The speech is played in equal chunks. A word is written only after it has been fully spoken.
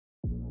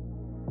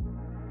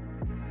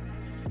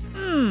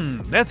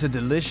That's a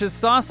delicious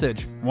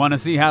sausage. Want to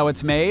see how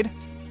it's made?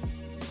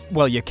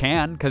 Well, you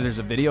can, because there's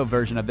a video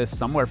version of this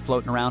somewhere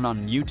floating around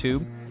on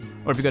YouTube.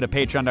 Or if you go to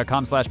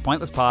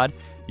patreon.com/pointlesspod,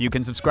 you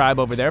can subscribe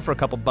over there for a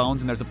couple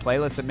bones, and there's a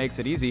playlist that makes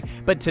it easy.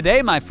 But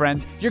today, my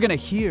friends, you're going to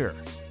hear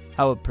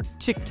how a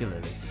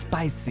particularly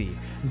spicy,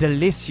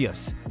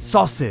 delicious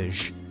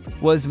sausage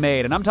was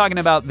made. And I'm talking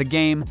about the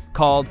game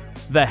called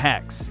The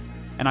Hex.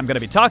 And I'm going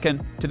to be talking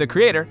to the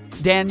creator,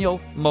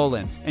 Daniel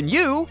Mullins. And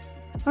you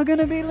are going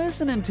to be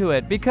listening to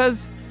it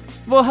because,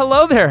 well,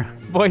 hello there,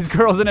 boys,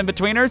 girls, and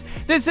in-betweeners.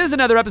 This is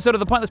another episode of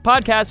The Pointless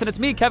Podcast, and it's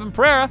me, Kevin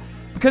Pereira,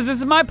 because this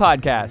is my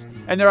podcast.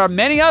 And there are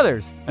many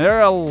others, and there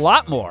are a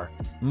lot more.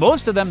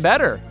 Most of them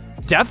better,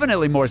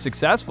 definitely more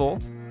successful,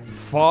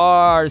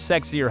 far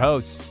sexier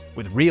hosts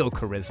with real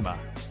charisma.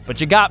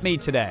 But you got me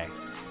today.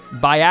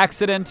 By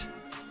accident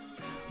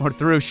or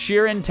through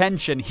sheer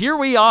intention, here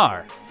we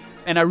are.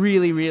 And I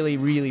really, really,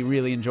 really,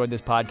 really enjoyed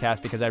this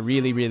podcast because I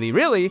really, really,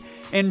 really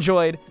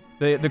enjoyed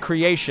the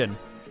creation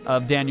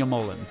of Daniel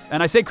Mullins.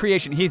 And I say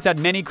creation, he's had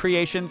many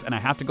creations, and I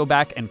have to go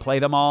back and play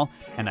them all,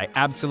 and I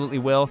absolutely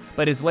will.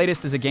 But his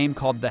latest is a game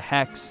called The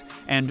Hex.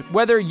 And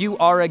whether you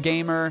are a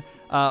gamer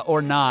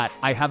or not,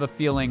 I have a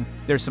feeling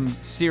there's some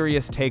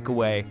serious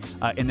takeaway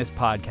in this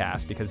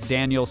podcast because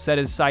Daniel set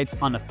his sights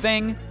on a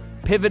thing,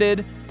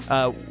 pivoted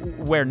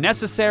where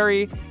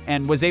necessary,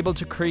 and was able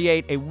to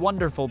create a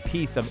wonderful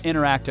piece of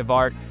interactive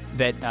art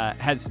that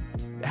has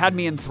had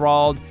me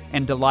enthralled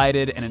and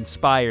delighted and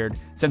inspired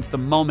since the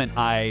moment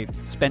I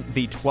spent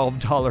the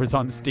 $12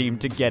 on Steam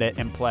to get it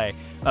and play.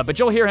 But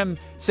you'll hear him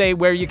say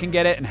where you can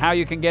get it and how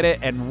you can get it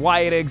and why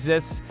it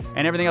exists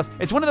and everything else.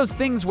 It's one of those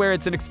things where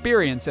it's an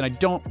experience, and I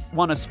don't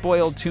want to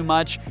spoil too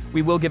much.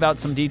 We will give out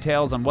some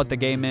details on what the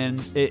game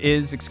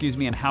is,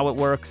 and how it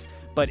works,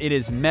 but it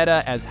is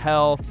meta as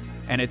hell,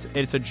 and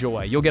it's a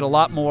joy. You'll get a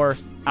lot more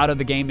out of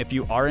the game if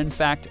you are, in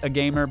fact, a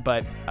gamer,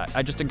 but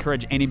I just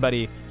encourage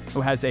anybody who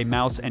has a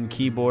mouse and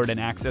keyboard and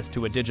access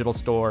to a digital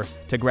store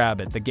to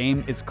grab it. The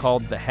game is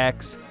called The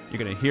Hex. You're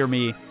going to hear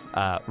me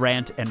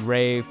rant and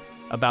rave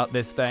about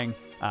this thing,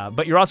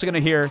 but you're also going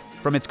to hear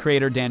from its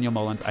creator, Daniel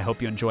Mullins. I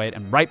hope you enjoy it,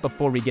 and right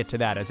before we get to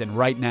that, as in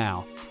right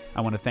now,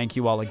 I want to thank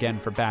you all again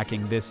for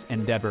backing this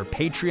endeavor.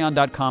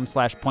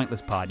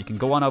 Patreon.com/pointlesspod. You can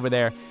go on over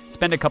there,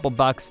 spend a couple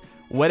bucks,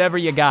 whatever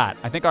you got.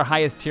 I think our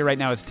highest tier right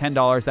now is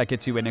 $10. That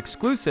gets you an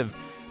exclusive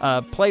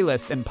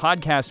playlist and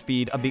podcast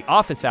feed of the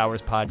Office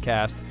Hours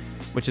podcast,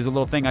 which is a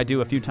little thing I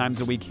do a few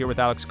times a week here with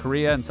Alex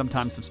Correa and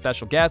sometimes some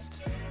special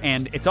guests.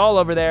 And it's all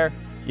over there.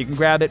 You can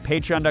grab it,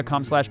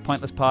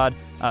 patreon.com/pointlesspod.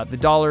 The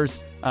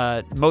dollars,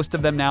 most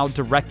of them now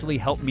directly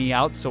help me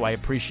out, so I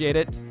appreciate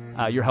it.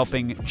 You're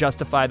helping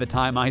justify the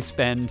time I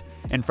spend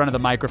in front of the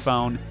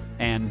microphone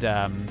and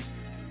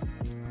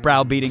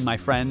browbeating my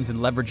friends and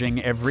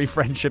leveraging every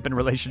friendship and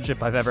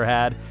relationship I've ever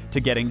had to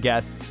getting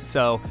guests.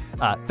 So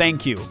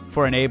thank you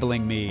for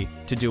enabling me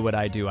to do what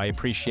I do. I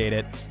appreciate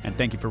it, and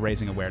thank you for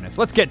raising awareness.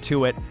 Let's get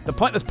to it. The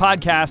Pointless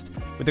Podcast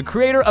with the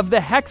creator of the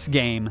Hex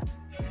game,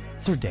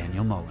 Sir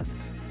Daniel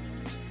Mullins.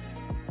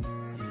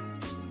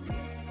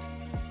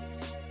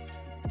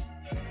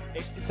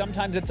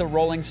 Sometimes it's a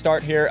rolling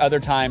start here. Other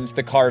times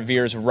the car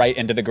veers right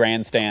into the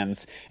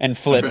grandstands and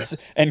flips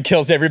and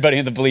kills everybody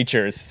in the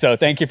bleachers. So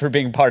thank you for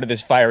being part of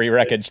this fiery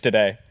wreckage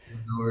today.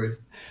 No worries.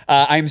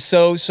 I'm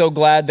so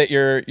glad that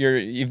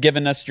you've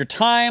given us your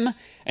time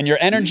and your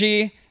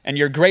energy, and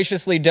you're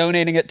graciously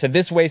donating it to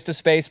this waste of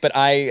space. But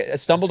I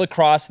stumbled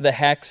across The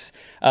Hex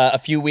a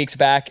few weeks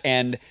back,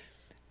 and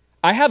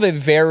I have a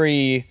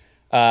very...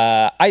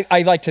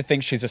 I like to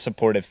think she's a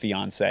supportive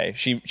fiance.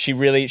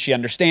 She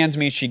understands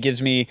me. She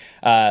gives me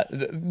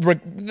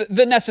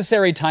the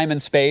necessary time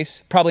and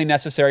space, probably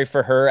necessary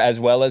for her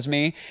as well as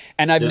me.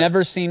 And I've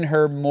never seen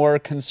her more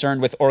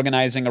concerned with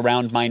organizing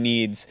around my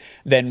needs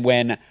than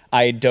when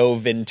I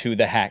dove into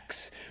The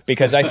Hex,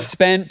 because I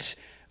spent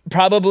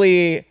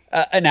probably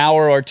an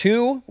hour or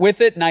two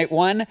with it night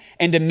one,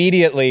 and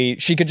immediately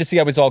she could just see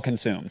I was all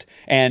consumed.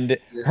 And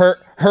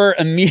her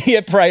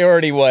immediate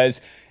priority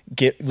was,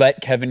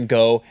 let Kevin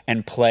go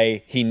and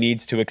play. He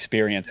needs to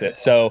experience it.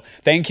 So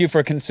thank you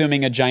for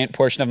consuming a giant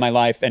portion of my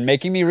life and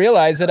making me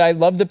realize that I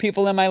love the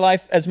people in my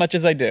life as much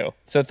as I do.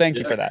 So thank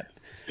you for that.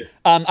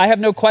 I have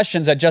no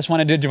questions. I just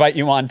wanted to invite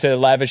you on to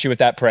lavish you with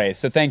that praise.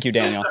 So thank you,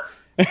 Daniel.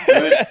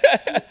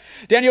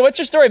 Daniel, what's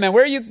your story, man?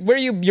 Where are you?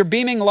 You're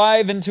beaming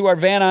live into our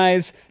Van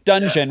Nuys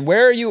dungeon.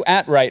 Where are you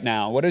at right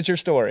now? What is your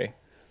story?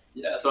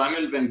 Yeah, so I'm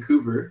in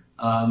Vancouver.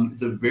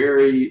 It's a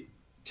very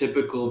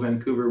typical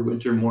Vancouver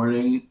winter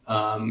morning.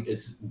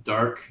 It's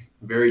dark,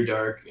 very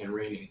dark, and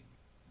raining.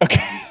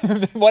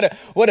 Okay,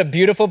 what a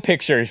beautiful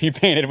picture you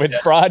painted with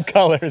broad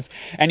colors,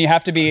 and you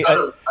have to be.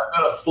 I've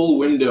got a full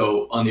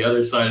window on the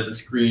other side of the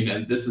screen,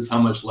 and this is how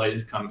much light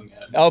is coming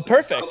at me. Oh,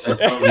 perfect! That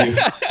tells you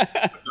how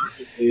dark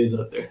it is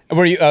out there.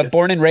 Were you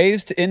born and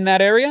raised in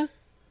that area?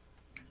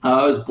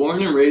 I was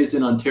born and raised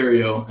in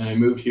Ontario, and I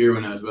moved here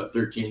when I was about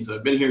 13. So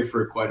I've been here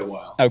for quite a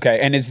while. Okay,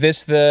 and is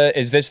this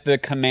the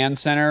command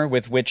center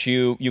with which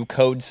you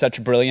code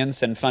such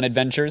brilliance and fun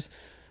adventures?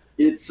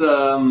 It's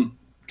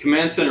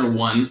Command Center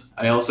 1.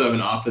 I also have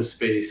an office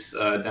space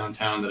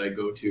downtown that I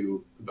go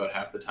to about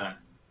half the time.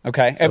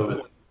 Okay.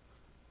 So,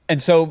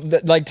 and so,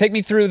 like, take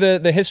me through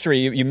the history.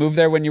 You moved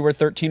there when you were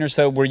 13 or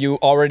so. Were you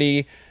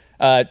already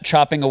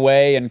chopping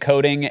away and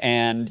coding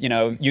and,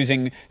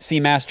 using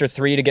Seamaster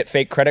 3 to get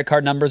fake credit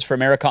card numbers for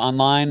America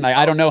Online?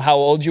 I don't know how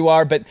old you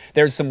are, but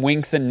there's some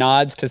winks and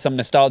nods to some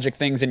nostalgic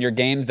things in your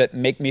games that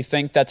make me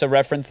think that's a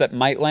reference that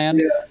might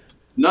land. Yeah.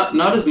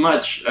 Not as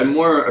much. I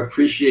more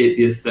appreciate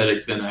the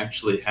aesthetic than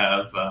actually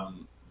have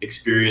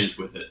experience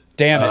with it.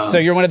 Damn it. So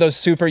you're one of those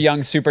super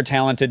young, super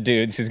talented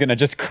dudes who's going to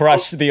just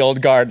crush the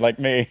old guard like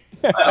me.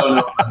 I don't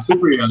know. I'm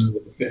super young.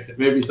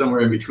 Maybe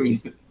somewhere in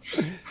between.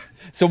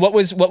 So what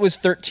was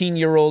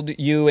 13-year-old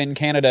you in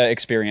Canada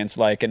experience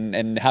like,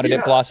 and how did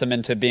it blossom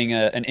into being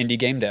an indie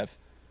game dev?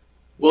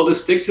 Well, to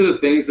stick to the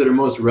things that are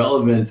most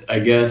relevant, I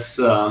guess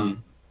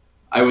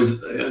I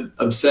was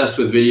obsessed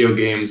with video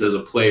games as a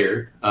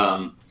player,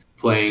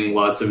 playing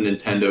lots of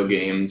Nintendo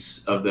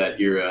games of that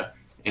era.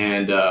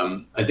 And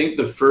I think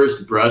the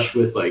first brush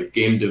with like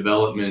game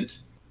development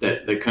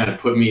that kind of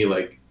put me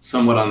like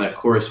somewhat on that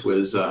course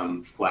was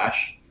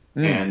Flash.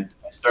 And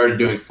I started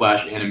doing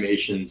Flash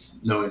animations,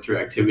 no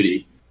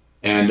interactivity.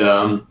 And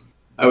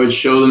I would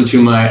show them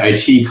to my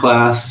IT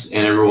class,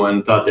 and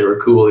everyone thought they were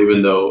cool,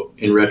 even though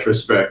in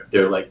retrospect,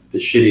 they're like the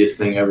shittiest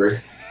thing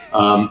ever.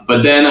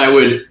 But then I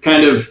would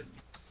kind of,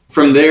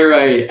 from there,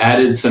 I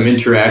added some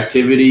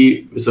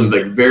interactivity, some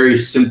like very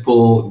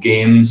simple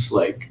games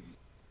like,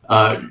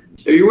 are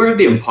you aware of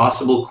the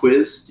Impossible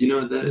Quiz? Do you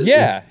know what that is?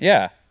 Yeah.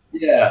 Yeah.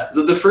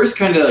 So the first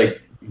kind of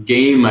like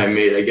game I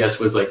made, I guess,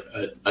 was like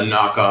a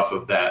knockoff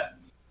of that.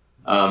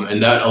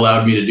 And that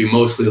allowed me to do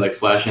mostly like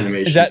Flash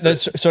animations. Is that the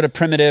sort of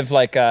primitive,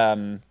 like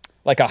a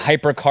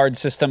hyper card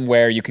system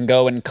where you can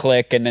go and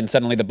click and then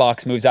suddenly the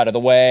box moves out of the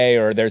way,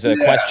 or there's a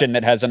question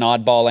that has an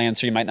oddball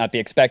answer you might not be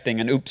expecting,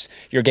 and oops,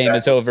 your game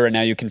is over, and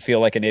now you can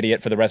feel like an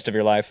idiot for the rest of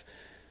your life?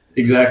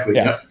 Exactly.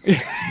 Yeah.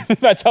 Yep.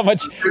 That's how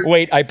much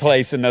weight I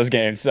place in those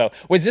games. So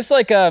was this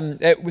like a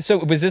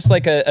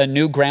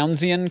new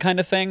Groundsian kind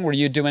of thing? Were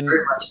you doing?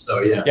 Very much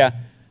so. Yeah. Yeah.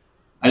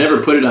 I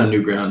never put it on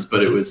Newgrounds,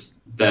 but it was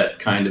that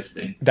kind of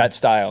thing. That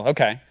style.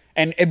 Okay.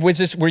 And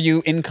were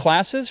you in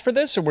classes for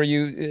this, or were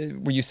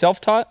you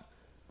self-taught?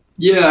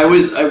 Yeah, I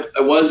was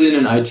in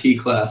an IT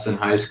class in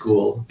high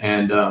school,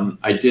 and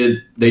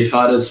they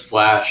taught us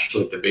Flash,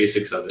 like the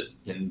basics of it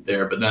in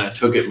there, but then I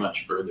took it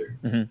much further.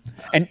 Mm-hmm.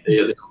 And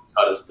they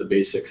taught us the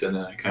basics, and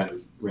then I kind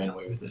of ran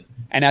away with it.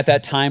 And at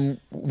that time,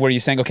 were you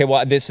saying, okay,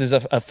 well, this is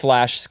a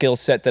Flash skill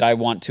set that I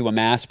want to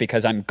amass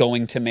because I'm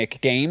going to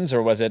make games?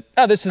 Or was it,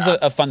 this is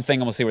a fun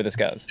thing and we'll see where this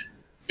goes?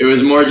 It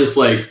was more just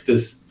like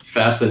this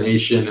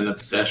fascination and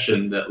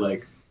obsession that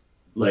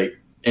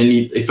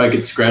if I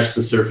could scratch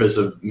the surface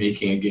of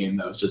making a game,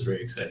 that was just very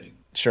exciting.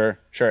 Sure.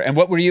 And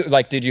what were you,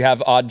 like, did you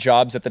have odd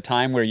jobs at the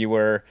time where you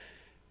were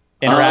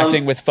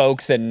interacting with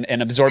folks and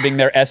absorbing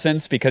their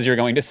essence because you're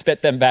going to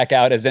spit them back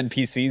out as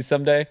NPCs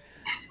someday?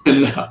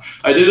 No,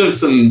 I did have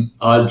some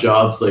odd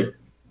jobs like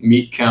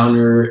meat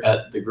counter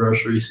at the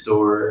grocery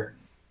store,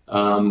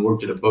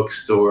 worked at a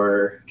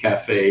bookstore,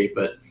 cafe,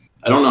 but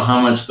I don't know how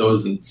much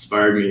those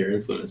inspired me or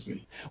influenced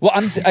me. Well,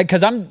 when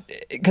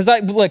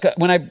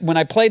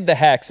I played the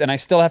Hex, and I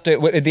still have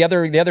to, the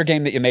other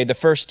game that you made, the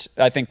first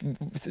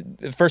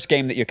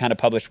game that you kind of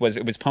published was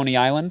Pony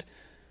Island.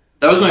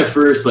 That was my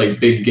first like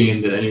big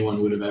game that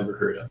anyone would have ever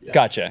heard of. Yeah.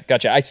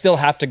 Gotcha. I still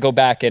have to go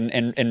back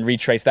and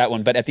retrace that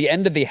one. But at the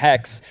end of the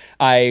Hex,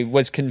 I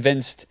was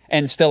convinced,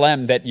 and still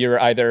am, that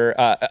you're either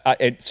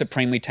a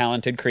supremely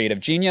talented creative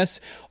genius,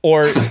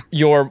 or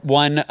you're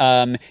one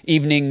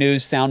evening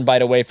news soundbite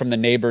away from the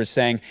neighbors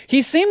saying,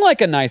 he seemed like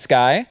a nice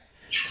guy.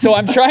 So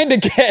I'm trying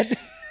to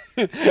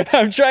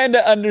I'm trying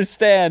to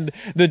understand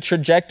the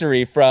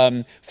trajectory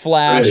from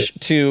Flash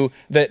to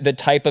the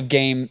type of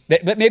game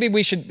that maybe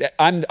we should.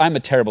 I'm a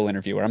terrible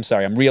interviewer. I'm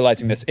sorry. I'm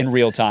realizing this in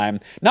real time.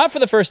 Not for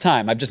the first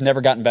time. I've just never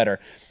gotten better.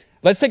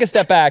 Let's take a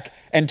step back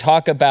and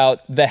talk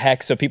about the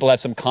Hex so people have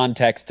some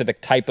context to the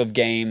type of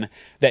game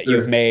that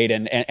you've made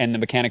and the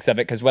mechanics of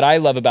it. Because what I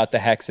love about the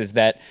Hex is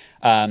that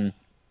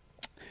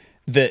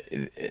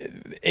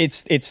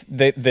it's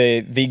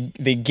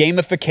the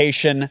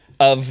gamification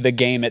of the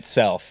game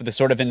itself, the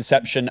sort of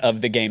inception of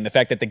the game, the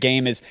fact that the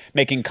game is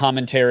making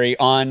commentary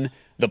on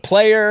the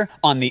player,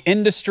 on the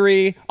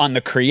industry, on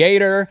the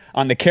creator,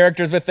 on the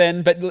characters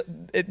within. But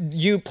it's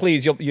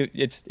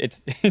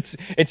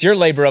your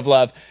labor of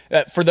love.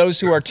 For those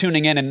who are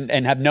tuning in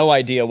and have no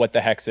idea what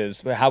the Hex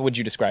is, how would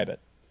you describe it?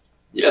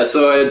 Yeah,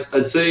 so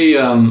I'd say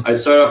I'd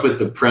start off with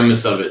the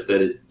premise of it,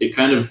 that it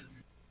kind of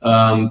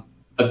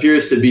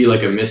appears to be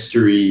like a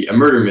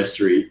murder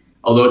mystery,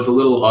 although it's a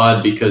little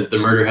odd because the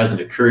murder hasn't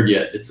occurred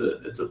yet. It's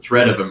a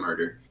threat of a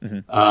murder.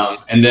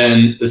 Mm-hmm. And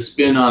then the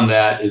spin on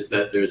that is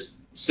that there's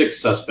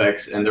 6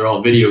 suspects and they're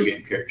all video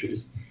game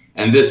characters.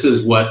 And this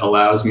is what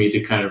allows me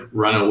to kind of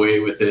run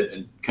away with it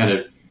and kind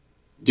of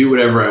do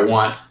whatever I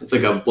want. It's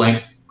like a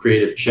blank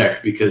creative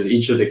check because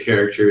each of the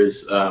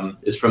characters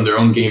is from their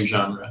own game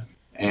genre.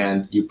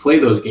 And you play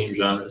those game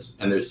genres,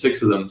 and there's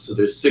 6 of them. So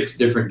there's 6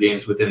 different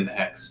games within the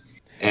Hex.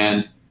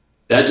 And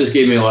that just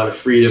gave me a lot of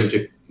freedom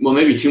well,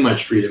 maybe too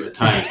much freedom at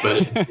times, but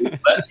it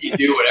let me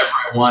do whatever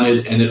I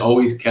wanted, and it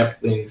always kept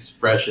things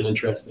fresh and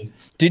interesting.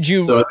 Did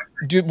you,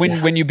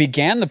 when you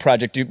began the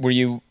project,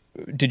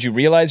 did you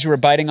realize you were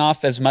biting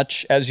off as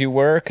much as you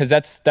were? Because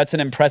that's an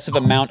impressive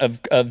amount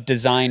of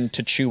design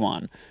to chew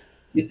on.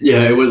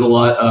 Yeah, it was a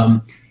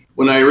lot.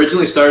 When I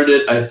originally started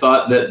it, I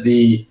thought that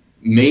the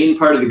main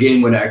part of the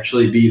game would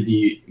actually be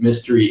the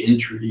mystery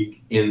intrigue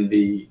in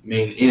the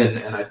main inn,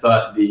 and I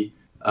thought the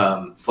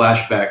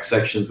flashback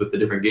sections with the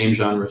different game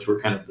genres were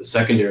kind of the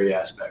secondary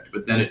aspect.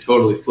 But then it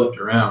totally flipped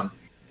around,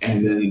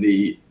 and then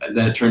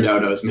it turned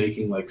out I was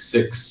making like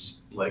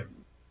 6 like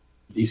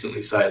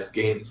decently sized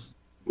games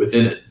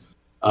within it.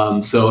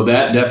 So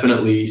that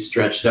definitely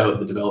stretched out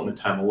the development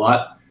time a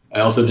lot. I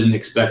also didn't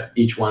expect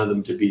each one of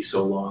them to be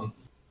so long,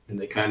 and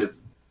they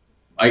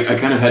I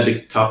kind of had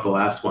to top the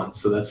last one.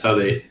 So that's how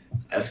they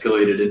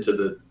escalated into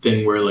the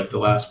thing where like the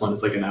last one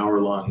is like an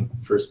hour-long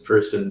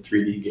first-person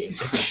 3D game.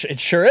 It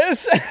sure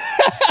is.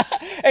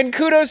 And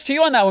kudos to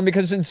you on that one,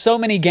 because in so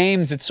many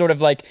games, it's sort of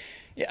like,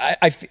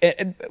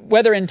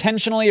 whether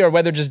intentionally or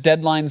whether just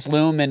deadlines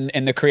loom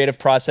and the creative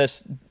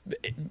process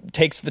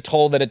takes the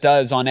toll that it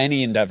does on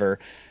any endeavor.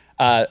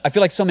 I feel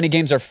like so many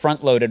games are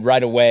front-loaded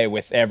right away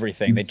with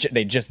everything.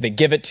 They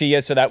give it to you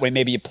so that way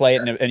maybe you play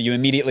it and you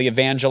immediately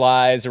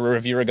evangelize, or a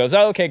reviewer goes,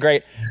 oh, okay,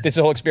 great, this is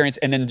a whole experience,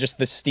 and then just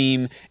the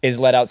steam is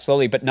let out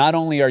slowly. But not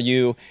only are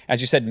you, as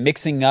you said,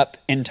 mixing up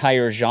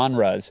entire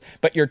genres,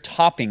 but you're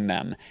topping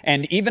them.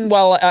 And even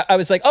while I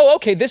was like, oh,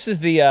 okay, this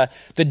is the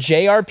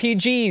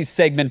JRPG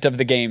segment of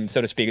the game,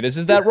 so to speak. This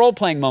is that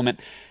role-playing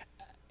moment.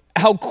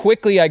 How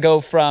quickly I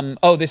go from,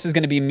 oh, this is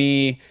going to be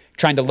me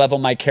trying to level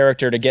my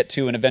character to get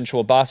to an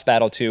eventual boss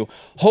battle, to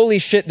holy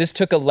shit, this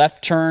took a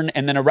left turn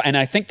and then and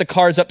I think the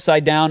car's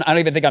upside down. I don't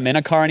even think I'm in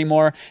a car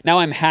anymore. Now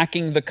I'm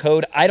hacking the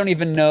code. I don't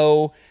even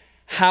know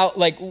how,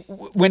 like,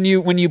 when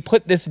you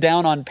put this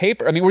down on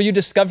paper, I mean, were you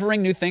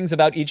discovering new things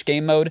about each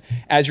game mode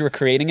as you were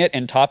creating it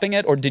and topping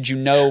it, or did you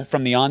know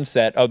from the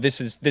onset, oh,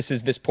 this is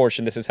this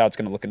portion, this is how it's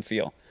going to look and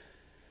feel?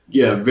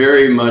 Yeah,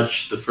 very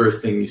much the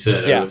first thing you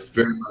said. Yeah. I was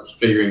very much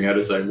figuring out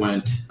as I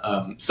went.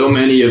 So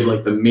many of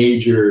like the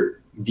major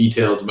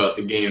details about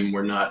the game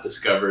were not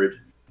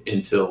discovered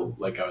until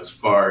like I was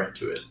far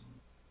into it.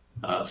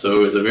 So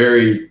it was a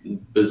very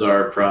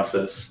bizarre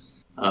process.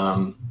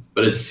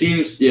 But it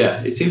seems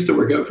to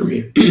work out for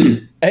me.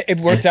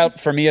 It worked out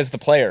for me as the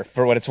player,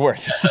 for what it's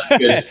worth.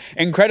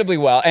 Incredibly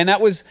well. And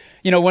that was,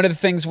 one of the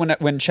things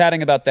when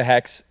chatting about the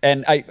Hex,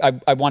 and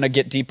I want to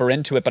get deeper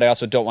into it, but I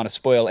also don't want to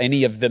spoil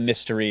any of the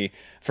mystery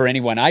for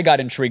anyone. I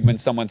got intrigued when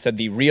someone said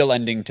the real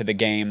ending to the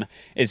game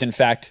is in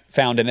fact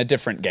found in a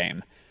different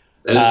game.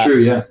 That is true,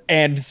 yeah.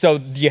 And so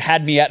you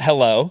had me at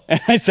hello, and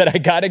I said, I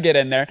got to get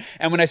in there.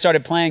 And when I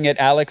started playing it,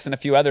 Alex and a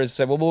few others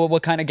said, well,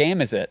 what kind of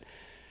game is it?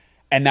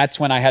 And that's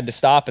when I had to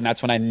stop, and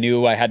that's when I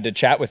knew I had to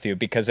chat with you,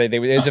 because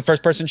it's a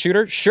first-person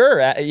shooter?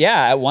 Sure,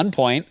 at one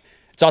point.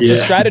 It's also a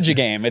strategy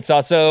game. It's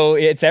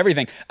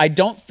everything. I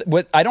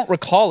don't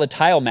recall a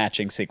tile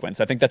matching sequence.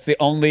 I think that's the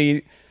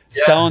only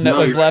stone that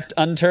was left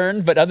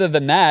unturned. But other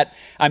than that,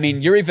 I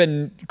mean, you're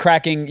even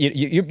cracking.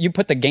 You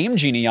put the Game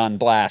Genie on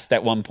blast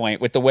at one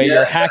point with the way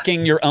you're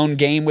hacking your own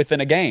game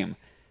within a game.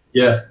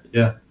 Yeah.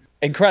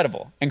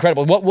 Incredible.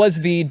 What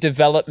was the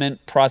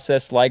development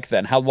process like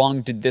then? How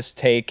long did this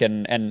take?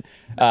 And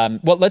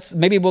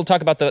we'll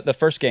talk about the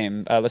first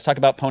game. Let's talk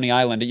about Pony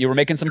Island. You were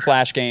making some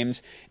Flash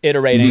games,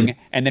 iterating,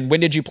 and then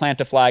when did you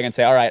plant a flag and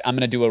say, all right, I'm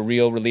going to do a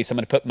real release. I'm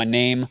going to put my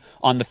name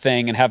on the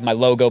thing and have my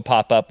logo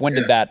pop up. When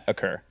did that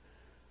occur?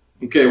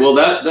 Okay, well,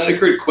 that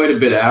occurred quite a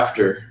bit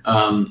after.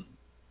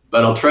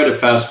 But I'll try to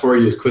fast forward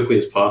you as quickly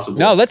as possible.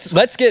 No,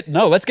 let's get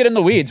in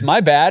the weeds. My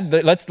bad.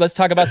 Let's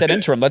talk about that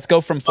interim. Let's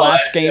go from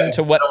Flash game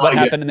to what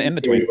happened in the in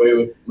between. Away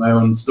with my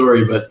own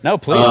story, but no,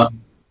 please.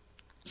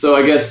 So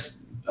I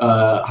guess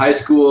high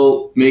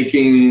school,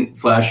 making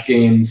Flash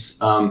games,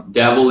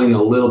 dabbling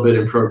a little bit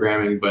in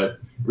programming, but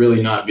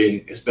really not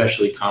being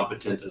especially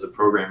competent as a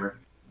programmer.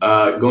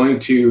 Going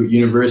to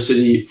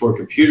university for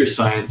computer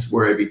science,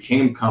 where I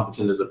became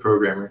competent as a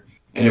programmer.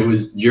 And it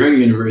was during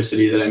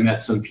university that I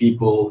met some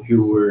people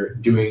who were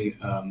doing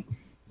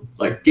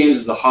like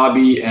games as a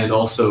hobby and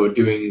also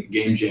doing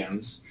game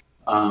jams.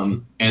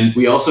 And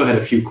we also had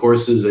a few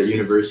courses at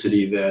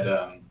university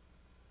that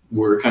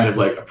were kind of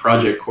like a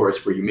project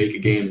course where you make a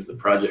game as the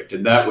project.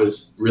 And that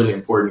was really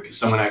important because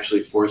someone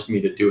actually forced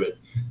me to do it.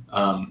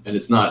 And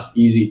it's not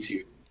easy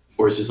to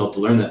force yourself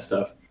to learn that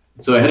stuff.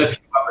 So I had a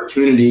few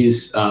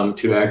opportunities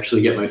to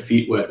actually get my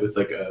feet wet with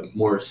like a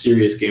more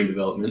serious game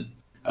development.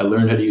 I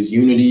learned how to use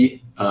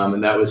Unity,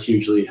 and that was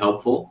hugely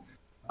helpful.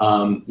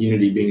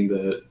 Unity being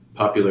the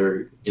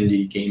popular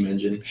indie game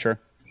engine. Sure.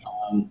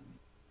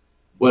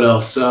 What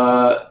else?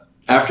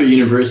 After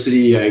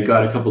university, I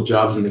got a couple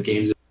jobs in the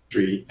games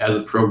industry as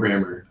a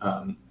programmer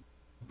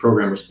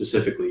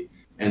specifically.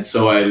 And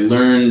so I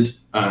learned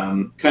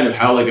kind of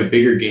how like a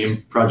bigger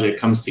game project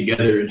comes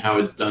together and how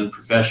it's done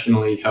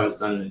professionally, how it's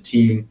done in a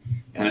team.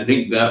 And I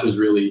think that was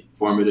really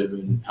formative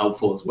and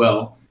helpful as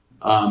well.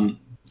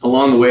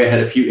 along the way, I had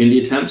a few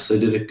indie attempts. I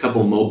did a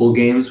couple mobile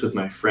games with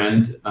my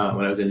friend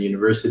when I was in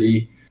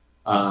university.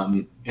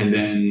 And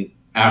then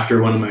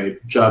after one of my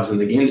jobs in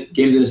the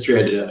games industry,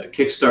 I did a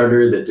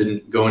Kickstarter that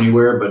didn't go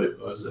anywhere, but it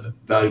was a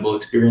valuable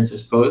experience, I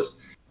suppose.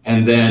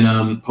 And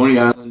then Pony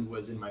Island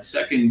was in my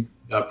second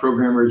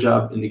programmer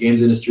job in the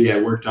games industry. I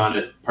worked on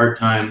it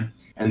part-time.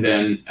 And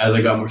then as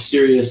I got more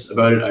serious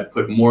about it, I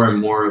put more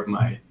and more of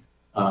my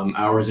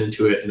hours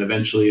into it. And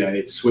eventually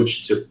I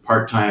switched to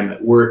part-time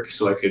at work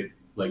so I could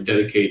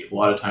dedicate a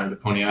lot of time to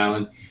Pony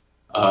Island.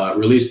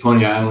 Released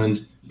Pony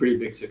Island, pretty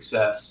big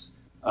success.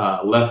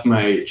 Left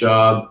my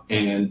job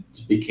and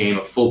became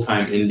a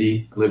full-time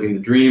indie, living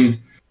the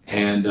dream.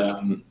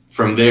 And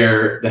from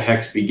there, the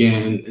Hex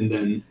began and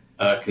then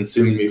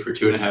consumed me for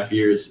 2.5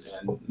 years.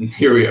 And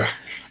here we are.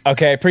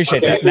 Okay, I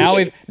appreciate that.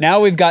 Now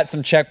we've got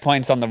some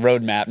checkpoints on the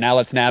roadmap. Now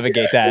let's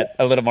navigate that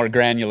a little more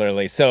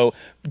granularly. So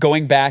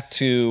going back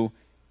to,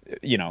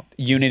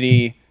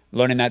 Unity,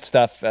 learning that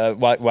stuff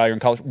while you're in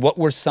college, what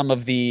were some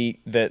of the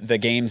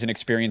games and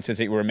experiences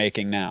that you were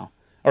making now?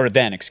 Or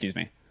then, excuse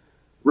me.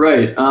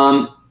 Right.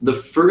 The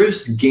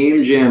first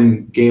Game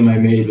Jam game I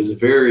made was a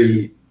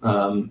very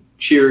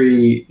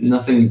cheery,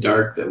 nothing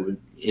dark that would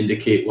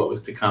indicate what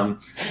was to come.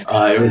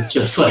 It was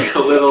just like a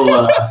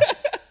little...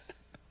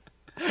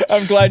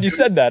 I'm glad you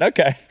said that.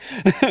 Okay.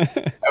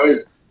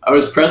 I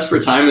was pressed for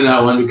time in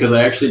that one because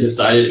I actually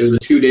decided it was a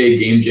 2-day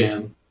Game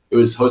Jam. It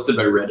was hosted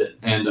by Reddit,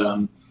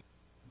 and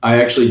I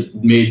actually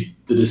made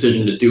the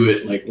decision to do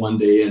it like one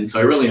day in, so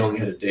I really only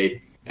had a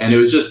day. And it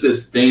was just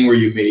this thing where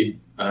you made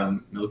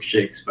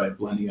milkshakes by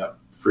blending up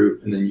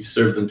fruit, and then you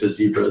served them to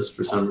zebras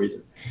for some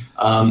reason.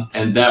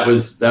 And that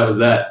was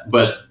that.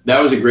 But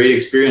that was a great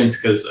experience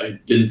because I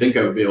didn't think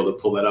I would be able to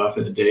pull that off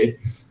in a day.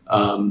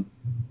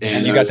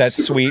 And you got that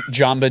sweet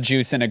Jamba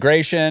Juice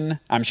integration.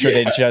 I'm sure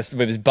it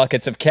was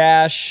buckets of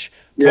cash.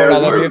 Yeah, it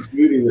was more of a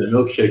smoothie than a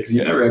milkshake because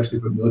you never actually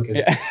put milk in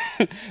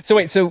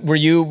it. So were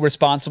you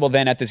responsible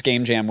then at this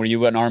Game Jam? Were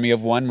you an army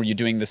of one? Were you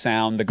doing the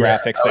sound, the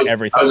graphics,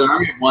 everything? I was an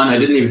army of one. I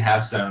didn't even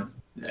have sound.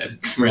 I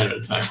ran out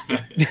of time.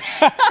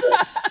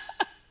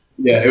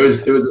 Yeah, it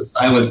was a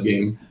silent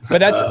game.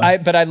 But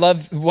I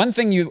love one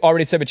thing you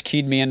already said, which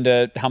keyed me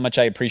into how much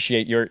I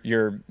appreciate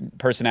your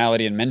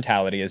personality and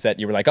mentality, is that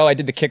you were like, oh, I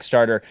did the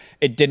Kickstarter.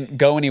 It didn't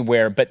go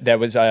anywhere, but there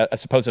was, I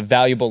suppose, a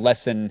valuable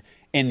lesson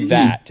in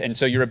that. And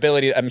so your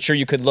ability, I'm sure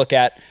you could look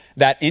at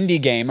that indie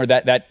game or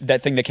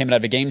that thing that came out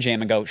of a Game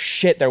Jam and go,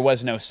 shit, there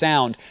was no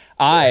sound.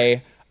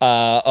 Or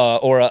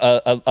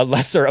a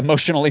lesser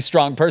emotionally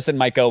strong person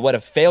might go, what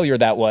a failure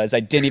that was. I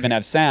didn't even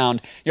have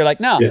sound. You're like,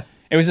 no. Yeah.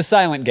 It was a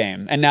silent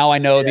game, and now I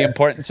know the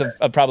importance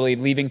of probably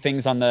leaving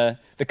things on the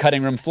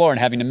cutting room floor and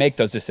having to make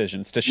those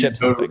decisions to ship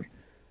something.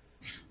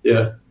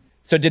 Yeah.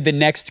 So did the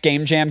next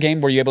Game Jam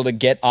game, were you able to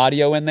get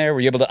audio in there? Were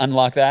you able to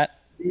unlock that?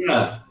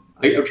 Yeah.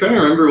 I'm trying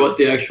to remember what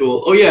the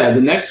actual... Oh, yeah,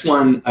 the next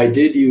one I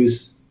did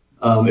use,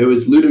 it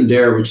was Ludum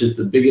Dare, which is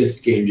the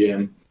biggest Game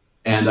Jam.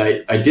 And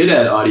I did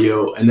add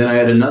audio, and then I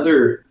had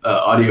another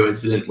audio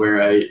incident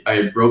where I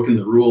had broken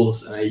the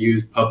rules and I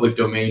used public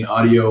domain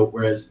audio,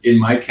 whereas in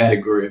my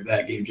category of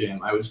that Game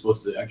Jam, I was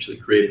supposed to actually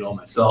create it all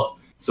myself.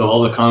 So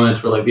all the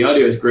comments were like, the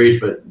audio is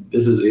great, but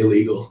this is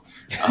illegal.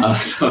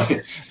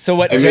 So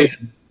what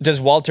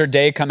does Walter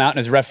Day come out in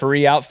his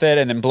referee outfit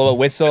and then blow a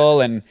whistle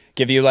and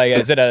give you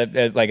is it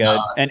an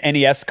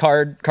NES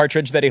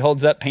cartridge that he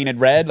holds up painted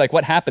red? Like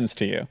what happens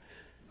to you?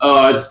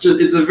 Oh,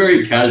 it's a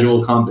very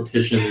casual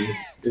competition.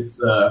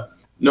 It's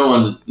no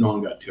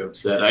one got too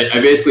upset. I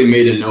basically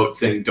made a note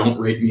saying don't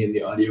rate me in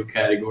the audio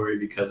category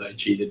because I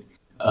cheated,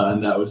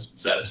 and that was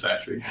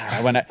satisfactory.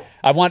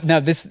 I want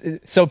now this.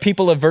 So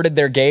people averted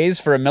their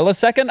gaze for a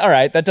millisecond. All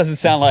right, that doesn't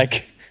sound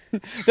like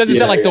sound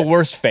like the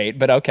worst fate,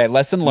 but okay,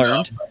 lesson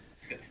learned.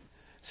 No.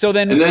 So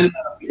then, and then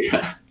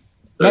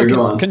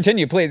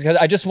continue, please, because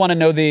I just want to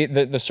know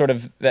the sort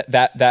of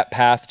that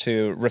path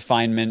to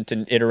refinement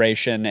and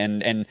iteration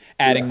and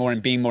adding more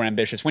and being more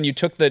ambitious. When you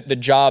took the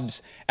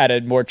jobs at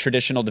a more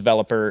traditional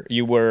developer,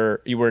 you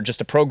were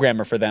just a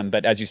programmer for them,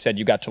 but as you said,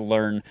 you got to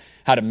learn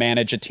how to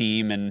manage a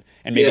team and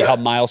maybe how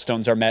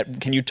milestones are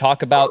met. Can you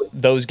talk about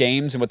those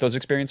games and what those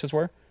experiences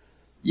were?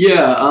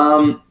 Yeah,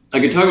 I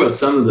could talk about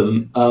some of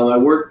them. I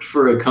worked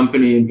for a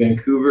company in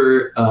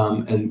Vancouver,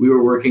 and we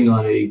were working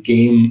on a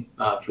game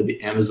for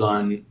the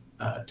Amazon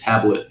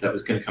tablet that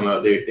was going to come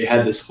out. They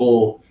had this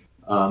whole,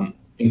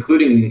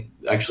 including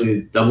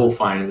actually Double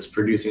Fine was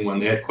producing one.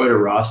 They had quite a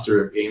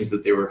roster of games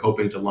that they were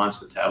hoping to launch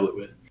the tablet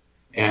with.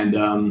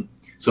 And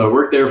so I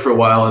worked there for a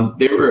while, and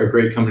they were a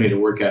great company to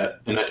work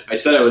at. And I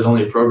said I was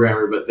only a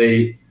programmer, but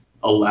they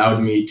allowed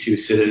me to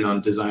sit in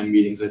on design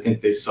meetings. I think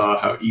they saw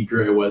how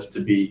eager I was to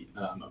be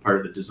a part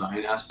of the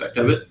design aspect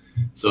of it.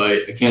 So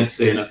I can't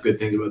say enough good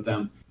things about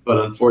them. But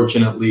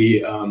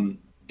unfortunately,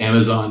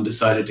 Amazon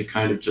decided to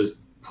kind of just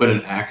put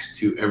an axe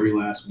to every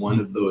last one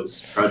of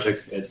those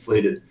projects they had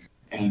slated.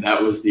 And that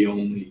was the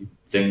only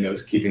thing that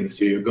was keeping the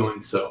studio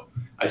going. So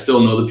I still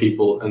know the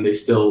people and they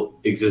still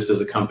exist as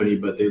a company,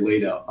 but they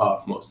laid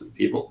off most of the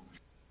people.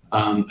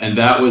 And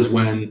that was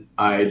when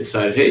I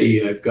decided,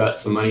 hey, I've got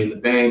some money in the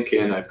bank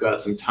and I've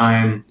got some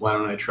time. Why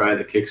don't I try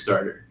the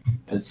Kickstarter?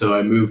 And so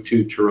I moved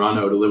to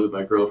Toronto to live with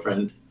my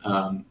girlfriend.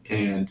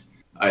 And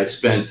I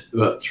spent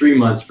about 3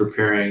 months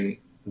preparing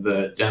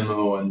the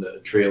demo and the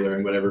trailer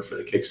and whatever for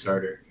the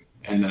Kickstarter.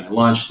 And then I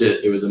launched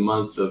it. It was a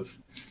month of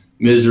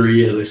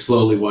misery as I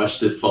slowly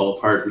watched it fall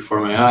apart before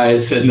my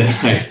eyes. And then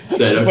I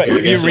said,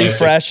 okay, you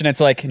refresh and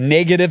it's like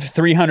negative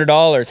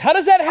 $300. How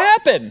does that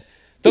happen?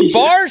 The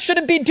bar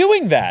shouldn't be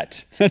doing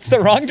that. That's the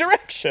wrong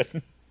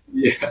direction.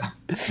 Yeah.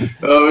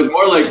 It was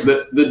more like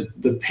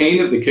the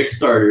pain of the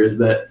Kickstarter is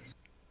that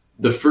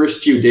the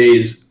first few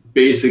days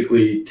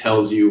basically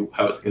tells you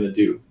how it's going to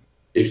do.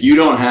 If you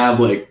don't have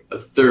like a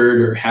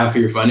third or half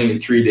of your funding in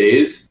 3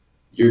 days,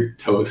 you're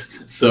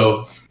toast.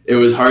 So it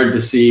was hard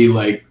to see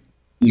like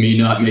me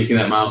not making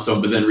that milestone,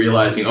 but then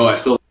realizing, I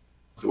still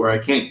where I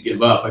can't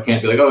give up. I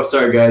can't be like, oh,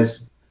 sorry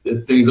guys,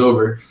 the thing's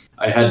over.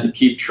 I had to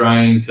keep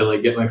trying to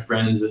like get my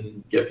friends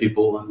and get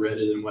people on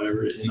Reddit and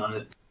whatever in on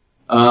it.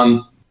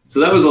 So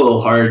that was a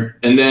little hard.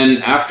 And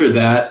then after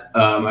that,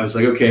 I was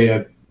like,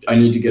 okay, I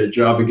need to get a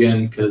job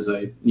again because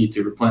I need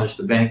to replenish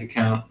the bank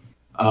account.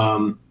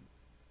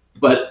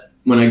 But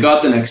when I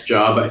got the next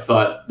job, I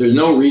thought there's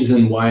no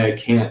reason why I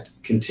can't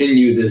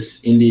continue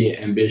this indie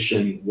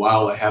ambition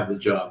while I have the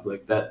job.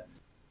 Like that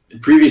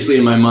previously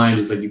in my mind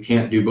is like, you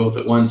can't do both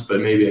at once, but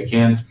maybe I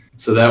can.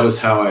 So that was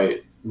how I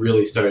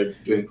really started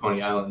doing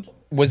Pony Island.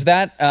 Was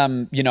that,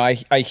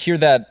 I hear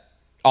that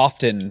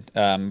often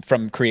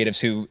from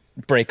creatives who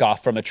break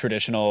off from a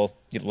traditional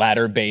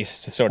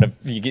ladder-based sort of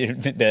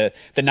the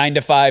 9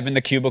 to 5 in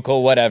the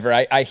cubicle, whatever.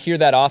 I hear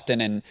that often,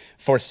 and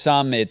for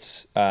some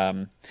it's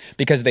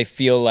because they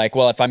feel like,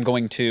 well, if I'm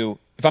going to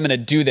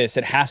do this,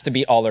 it has to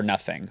be all or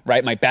nothing,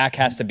 right? My back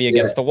has to be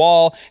against the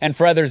wall. And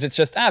for others, it's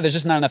just, there's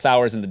just not enough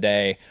hours in the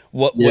day.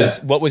 What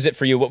was it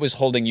for you? What was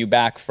holding you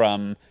back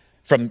from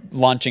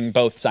launching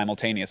both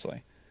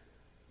simultaneously?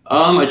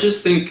 I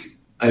just think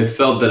I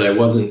felt that I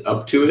wasn't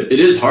up to it. It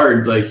is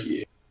hard, like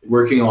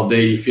working all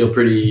day, you feel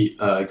pretty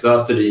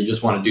exhausted and you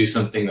just want to do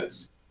something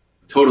that's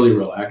totally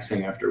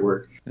relaxing after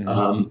work.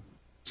 Mm-hmm.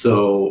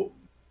 So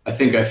I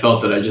think I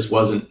felt that I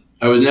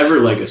was never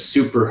like a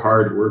super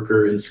hard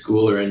worker in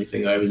school or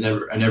anything. I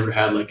never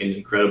had like an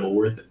incredible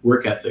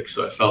work ethic.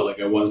 So I felt like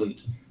I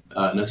wasn't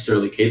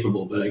necessarily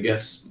capable, but I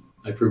guess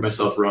I proved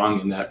myself wrong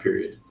in that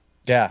period.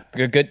 Yeah,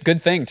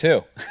 good thing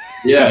too.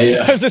 Yeah.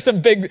 It was just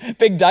some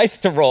big dice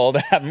to roll to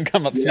have him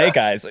come up snake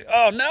eyes. Like,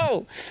 oh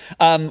no.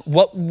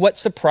 What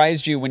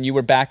surprised you when you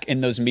were back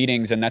in those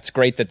meetings? And that's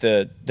great that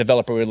the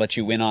developer would let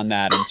you in on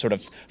that and sort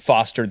of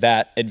foster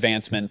that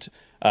advancement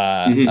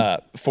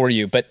for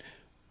you. But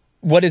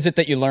what is it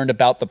that you learned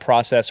about the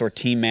process or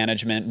team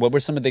management? What were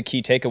some of the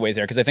key takeaways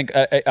there? Because I think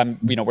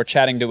we're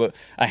chatting to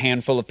a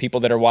handful of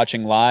people that are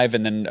watching live,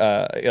 and then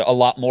a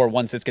lot more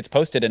once this gets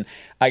posted. And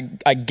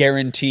I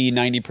guarantee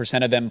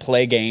 90% of them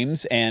play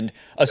games, and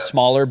a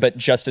smaller but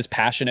just as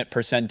passionate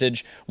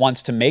percentage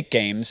wants to make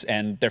games,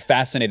 and they're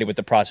fascinated with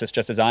the process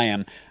just as I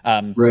am.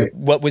 Right.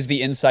 What was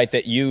the insight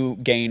that you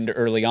gained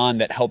early on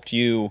that helped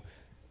you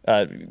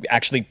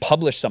actually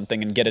publish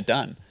something and get it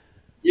done?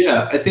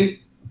 Yeah, I think.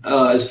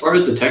 As far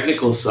as the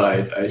technical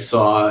side, I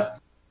saw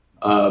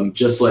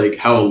just like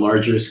how a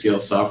larger scale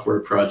software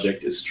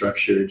project is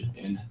structured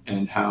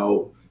and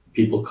how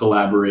people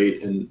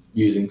collaborate and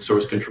using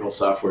source control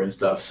software and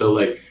stuff. So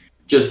like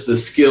just the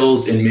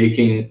skills in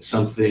making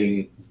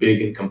something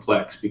big and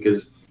complex,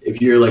 because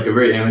if you're like a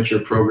very amateur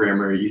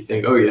programmer, you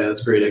think, oh yeah,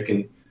 that's great. I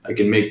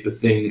can make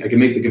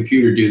the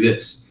computer do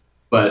this.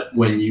 But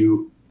when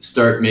you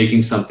start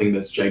making something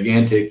that's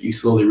gigantic, you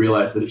slowly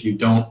realize that if you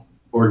don't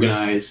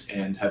organize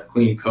and have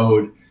clean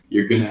code,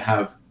 you're going to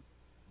have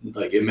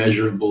like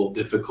immeasurable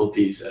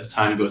difficulties as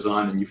time goes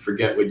on, and you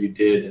forget what you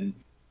did and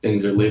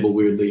things are labeled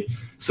weirdly.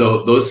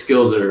 So those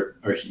skills are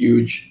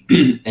huge.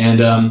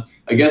 And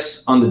I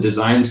guess on the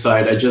design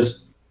side,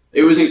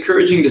 it was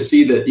encouraging to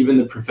see that even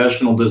the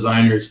professional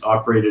designers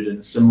operated in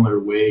a similar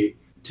way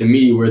to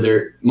me, where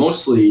they're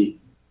mostly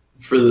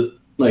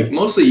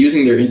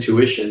using their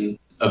intuition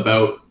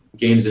about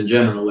games in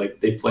general. Like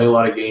they play a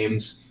lot of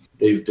games,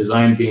 they've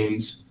designed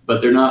games, but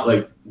they're not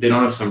like, they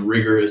don't have some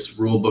rigorous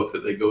rule book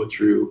that they go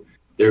through.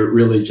 They're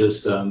really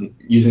just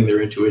using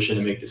their intuition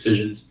to make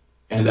decisions.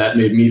 And that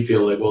made me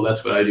feel like, well,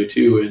 that's what I do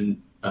too.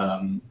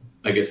 And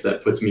I guess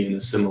that puts me in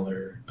a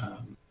similar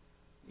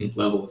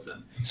level as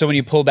them. So when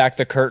you pull back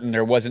the curtain,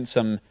 there wasn't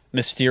some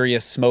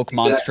mysterious smoke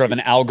monster of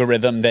an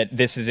algorithm that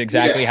this is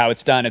exactly how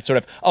it's done. It's sort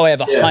of, I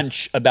have a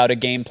hunch about a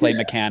gameplay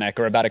mechanic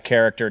or about a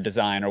character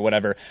design or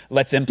whatever.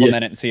 Let's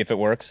implement it and see if it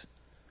works.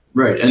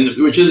 Right, and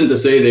which isn't to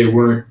say they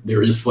were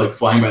just like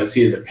flying by the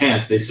seat of their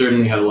pants. They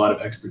certainly had a lot of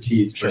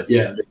expertise, but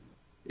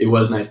it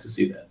was nice to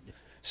see that.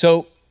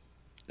 So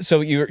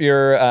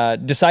you're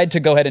decide to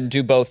go ahead and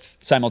do both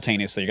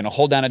simultaneously. You're going to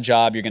hold down a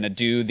job. You're going to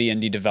do the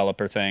indie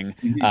developer thing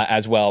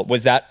as well.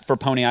 Was that for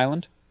Pony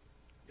Island?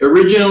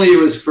 Originally, it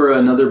was for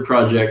another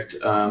project,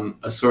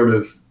 a sort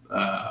of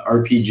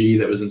RPG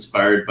that was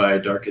inspired by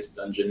Darkest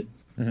Dungeon,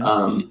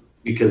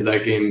 because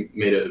that game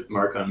made a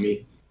mark on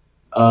me.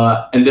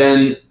 And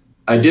then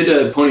I did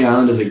a Pony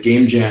Island as a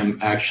game jam,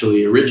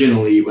 actually,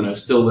 originally when I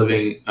was still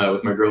living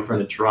with my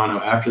girlfriend in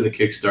Toronto after the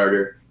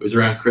Kickstarter. It was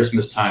around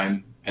Christmas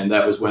time, and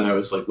that was when I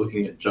was like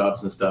looking at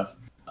jobs and stuff.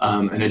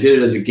 And I did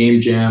it as a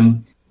game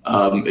jam.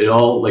 It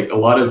all, like a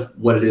lot of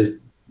what it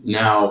is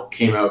now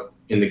came out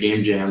in the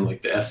game jam,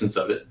 like the essence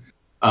of it.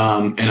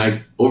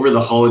 And over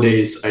the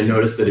holidays, I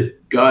noticed that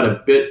it got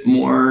a bit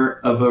more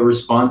of a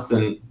response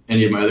than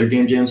any of my other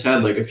game jams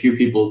had. Like a few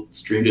people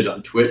streamed it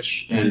on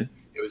Twitch, and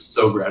it was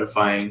so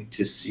gratifying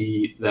to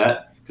see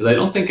that, because I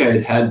don't think I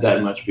had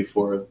that much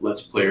before of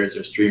Let's Players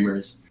or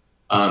streamers.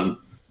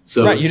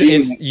 So right,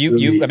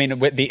 really, I mean,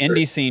 with the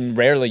indie scene,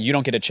 rarely you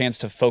don't get a chance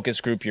to focus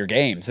group your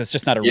games. It's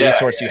just not a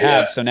resource you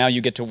have. So now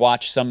you get to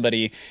watch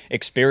somebody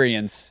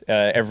experience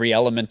every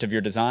element of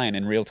your design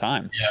in real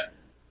time. Yeah,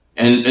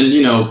 and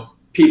you know,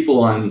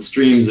 people on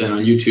streams and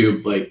on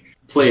YouTube like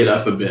play it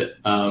up a bit,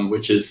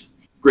 which is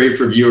great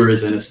for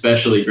viewers and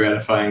especially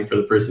gratifying for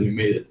the person who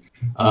made it.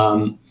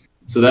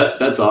 So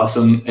that's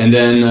awesome. And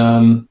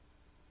then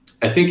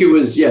I think it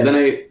was,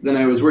 then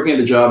I was working at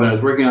the job, and I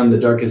was working on the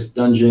Darkest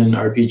Dungeon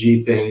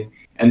RPG thing.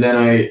 And then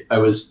I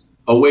was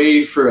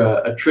away for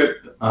a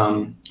trip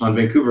on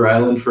Vancouver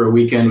Island for a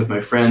weekend with my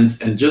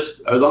friends, and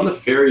I was on the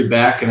ferry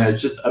back, and I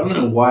don't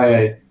know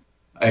why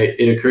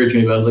it occurred to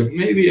me, but I was like,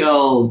 maybe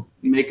I'll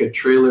make a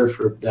trailer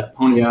for that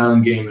Pony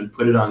Island game and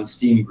put it on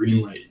Steam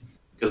Greenlight,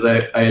 because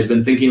I had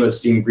been thinking about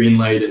Steam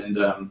Greenlight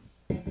and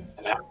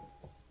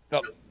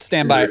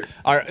stand by.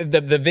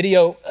 The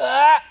video.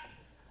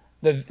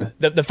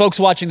 The folks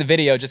watching the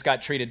video just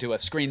got treated to a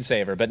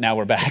screensaver, but now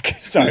we're back.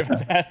 Sorry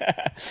about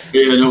that.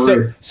 Yeah, no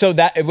worries. So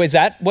that was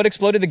what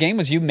exploded the game?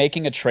 Was you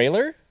making a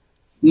trailer?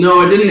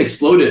 No, it didn't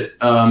explode it.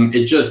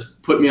 It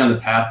just put me on the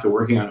path to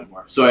working on it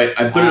more. So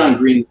I put it on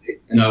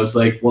Greenlight, and I was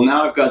like, well,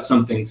 now I've got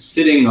something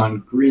sitting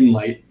on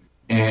Greenlight,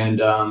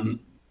 and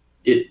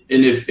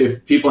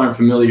if people aren't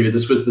familiar,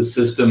 this was the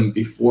system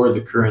before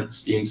the current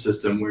Steam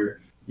system, where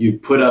you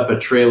put up a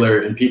trailer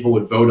and people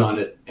would vote on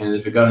it, and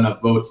if it got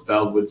enough votes,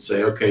 Valve would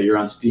say, okay, you're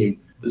on Steam.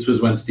 This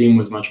was when Steam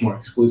was much more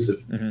exclusive.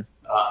 Mm-hmm.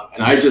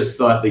 And I just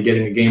thought that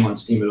getting a game on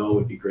Steam at all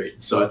would be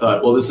great. So I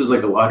thought, well, this is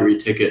like a lottery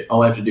ticket.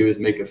 All I have to do is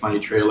make a funny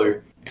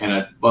trailer, and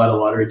I've bought a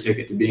lottery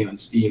ticket to being on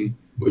Steam,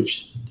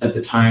 which at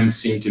the time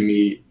seemed to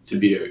me to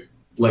be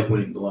like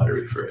winning the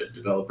lottery for a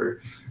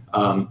developer,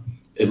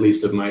 at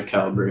least of my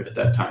caliber at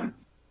that time.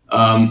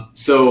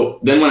 So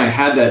then when I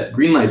had that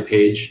Greenlight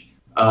page,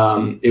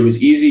 it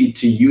was easy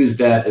to use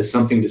that as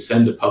something to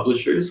send to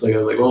publishers. Like I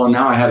was like, well,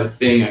 now I have a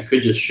thing. I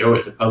could just show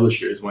it to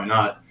publishers. Why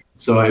not?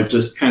 So I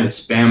just kind of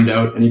spammed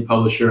out any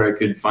publisher I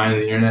could find on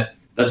the internet.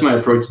 That's my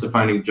approach to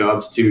finding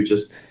jobs too.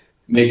 Just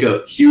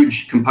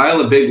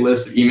compile a big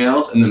list of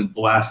emails and then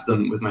blast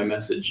them with my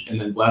message, and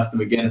then blast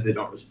them again if they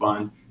don't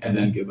respond, and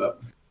then give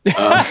up.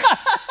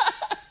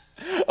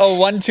 A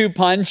 1-2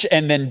 punch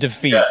and then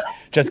defeat.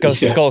 Just go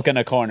skulk in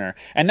a corner.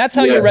 And that's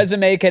how your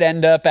resume could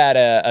end up at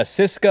a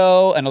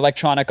Cisco, an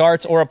Electronic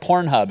Arts, or a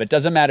Pornhub. It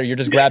doesn't matter. You're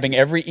just grabbing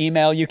every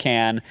email you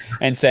can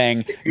and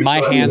saying,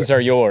 my hands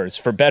are yours,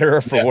 for better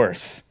or for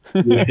worse.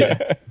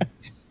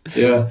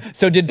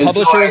 So did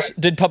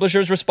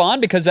publishers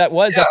respond? Because that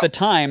was at the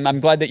time. I'm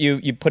glad that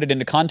you put it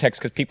into context,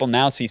 because people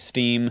now see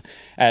Steam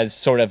as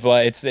sort of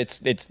it's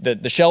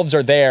the shelves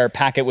are there,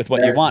 pack it with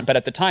what you want. But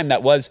at the time,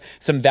 that was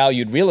some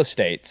valued real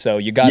estate. So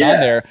you got on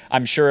there.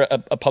 I'm sure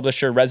a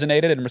publisher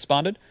resonated and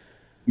responded.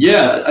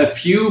 Yeah, a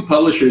few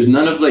publishers,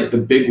 none of like the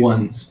big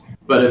ones,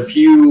 but a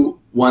few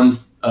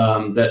ones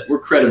that were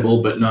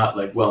credible but not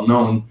like well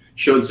known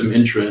showed some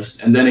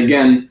interest. And then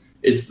again,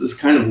 it's this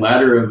kind of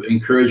ladder of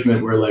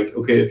encouragement where like,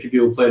 okay, a few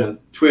people played on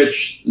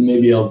Twitch,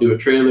 maybe I'll do a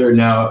trailer.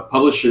 Now a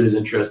publisher is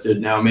interested.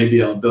 Now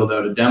maybe I'll build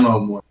out a demo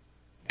more.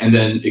 And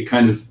then it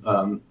kind of,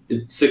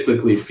 it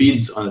cyclically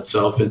feeds on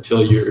itself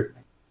until you're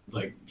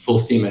like full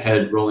steam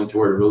ahead rolling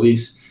toward a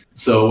release.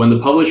 So when the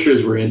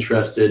publishers were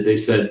interested, they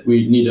said,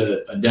 we need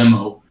a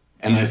demo.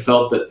 And I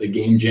felt that the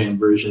game jam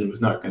version was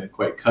not going to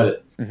quite cut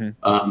it.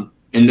 Mm-hmm.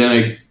 And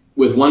then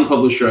with one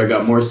publisher, I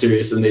got more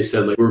serious, and they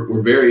said, like,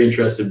 we're very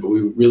interested, but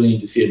we really need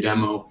to see a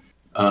demo.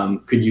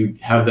 Could you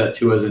have that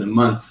to us in a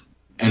month?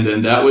 And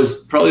then that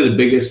was probably the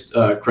biggest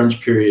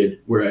crunch period,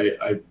 where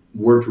I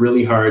worked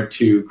really hard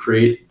to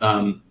create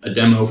a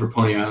demo for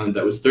Pony Island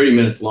that was 30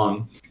 minutes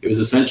long. It was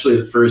essentially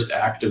the first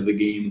act of the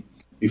game.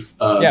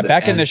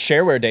 Back in the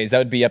shareware days, that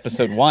would be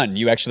episode 1.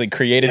 You actually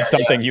created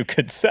something you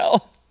could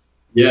sell.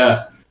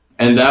 Yeah,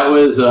 and that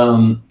was...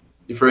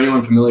 for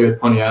anyone familiar with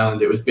Pony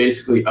Island, it was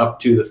basically up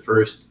to the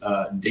first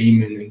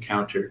daemon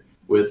encounter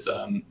with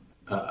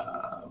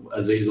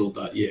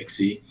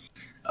Azazel.exe.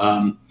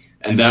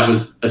 And that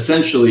was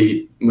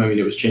essentially, I mean,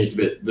 it was changed a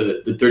bit,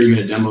 the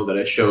 30-minute demo that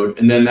I showed.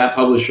 And then that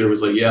publisher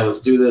was like, yeah, let's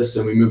do this.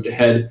 And we moved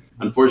ahead.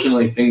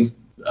 Unfortunately,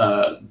 things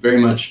very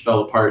much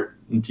fell apart.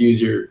 And to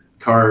use your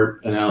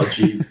car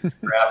analogy,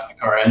 perhaps the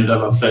car ended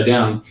up upside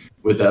down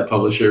with that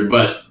publisher.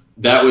 But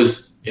that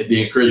was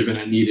the encouragement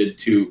I needed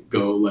to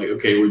go like,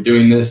 okay, we're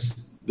doing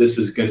this. this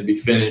is going to be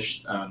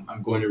finished.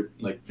 I'm going to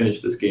like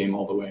finish this game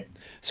all the way.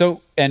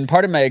 So, and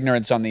part of my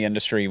ignorance on the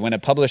industry, when a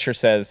publisher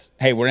says,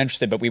 hey, we're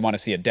interested, but we want to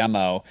see a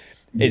demo,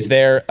 is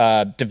there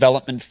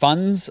development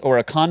funds or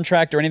a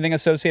contract or anything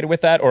associated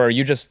with that? Or are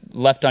you just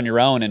left on your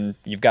own and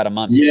you've got a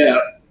month? Yeah,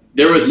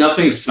 there was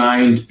nothing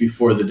signed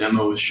before the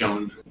demo was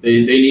shown.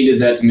 They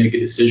needed that to make a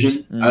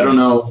decision. I don't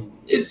know.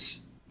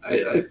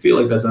 I feel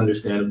like that's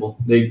understandable.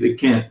 They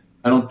can't.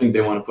 I don't think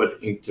they want to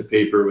put ink to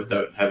paper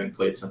without having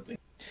played something.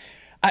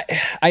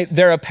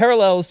 There are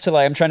parallels to,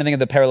 like, I'm trying to think of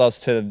the parallels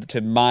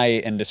to my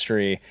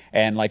industry,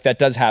 and like that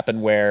does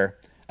happen where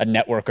a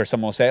network or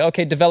someone will say,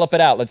 okay, develop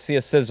it out. Let's see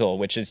a sizzle,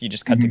 which is you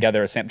just cut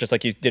together a sample, just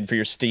like you did for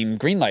your Steam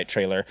Greenlight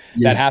trailer.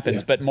 That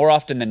happens. But more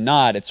often than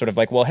not, it's sort of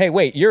like, well, hey,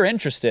 wait, you're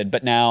interested,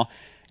 but now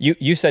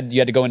you said you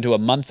had to go into a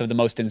month of the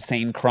most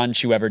insane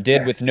crunch you ever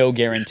did with no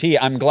guarantee.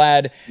 I'm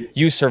glad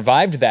you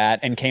survived that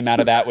and came out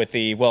of that with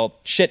the, well,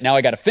 shit, now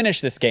I got to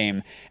finish this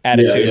game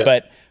attitude.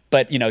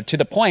 But to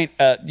the point,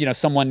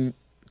 someone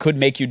could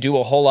make you do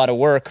a whole lot of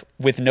work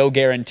with no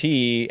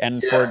guarantee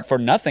and for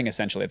nothing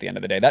essentially at the end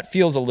of the day. That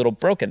feels a little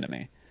broken to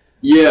me.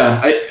 Yeah,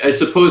 I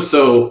suppose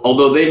so.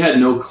 Although they had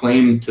no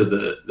claim to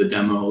the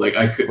demo, like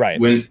I could,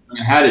 when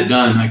I had it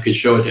done, I could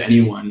show it to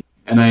anyone.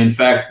 And I, in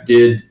fact,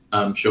 did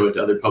show it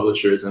to other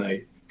publishers, and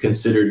I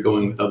considered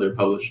going with other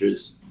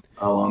publishers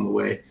along the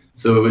way.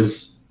 So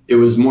it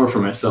was more for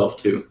myself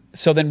too.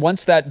 So then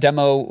once that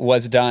demo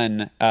was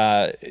done,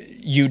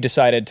 you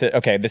decided to,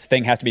 okay, this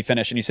thing has to be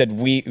finished. And you said,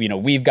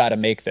 we've got to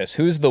make this.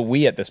 Who's the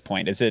we at this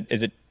point? Is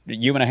it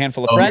you and a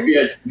handful of friends?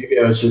 Maybe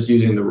I was just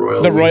using the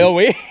royal we. The royal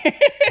we?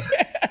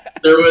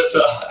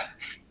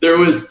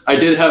 I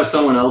did have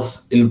someone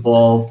else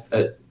involved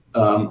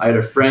I had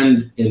a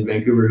friend in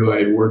Vancouver who I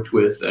had worked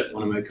with at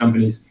one of my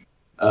companies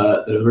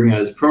that I was working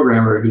at as a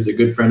programmer, who's a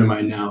good friend of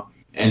mine now.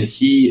 And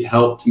he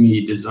helped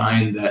me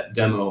design that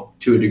demo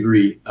to a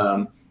degree.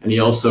 And he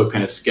also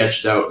kind of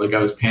sketched out, like I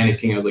was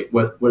panicking. I was like,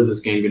 what is this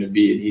game going to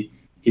be? And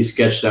he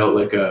sketched out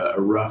like a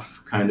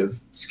rough kind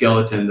of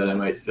skeleton that I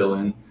might fill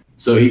in.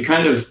 So he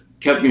kind of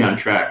kept me on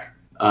track.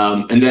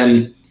 And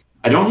then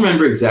I don't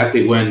remember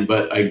exactly when,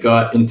 but I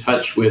got in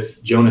touch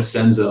with Jonas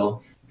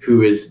Senzel,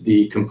 who is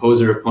the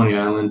composer of Pony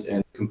Island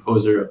and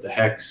composer of the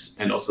Hex,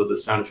 and also the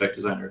sound effect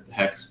designer of the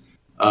Hex.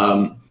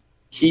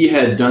 He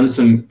had done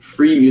some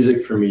free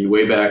music for me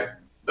way back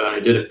when I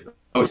did it.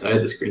 Oh, so I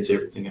had the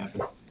screensaver thing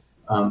happen.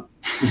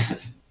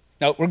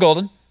 No, we're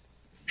golden.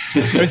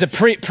 There's a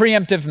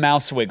preemptive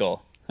mouse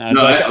wiggle.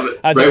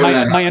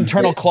 My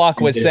internal clock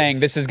was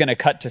saying this is going to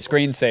cut to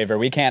screensaver.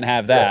 We can't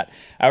have that. Yeah.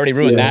 I already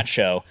ruined that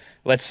show.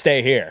 Let's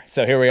stay here.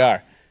 So here we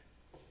are.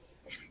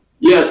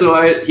 Yeah, so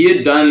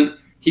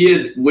he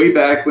had way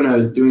back when I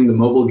was doing the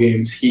mobile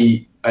games,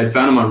 I'd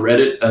found him on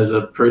Reddit as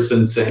a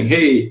person saying,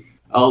 hey,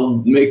 I'll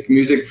make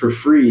music for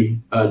free.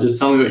 Just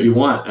tell me what you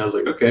want. And I was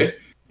like, okay.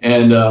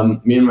 And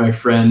me and my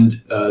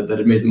friend that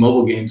had made the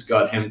mobile games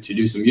got him to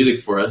do some music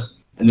for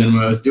us. And then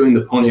when I was doing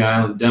the Pony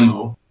Island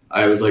demo,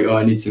 I was like, oh,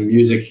 I need some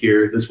music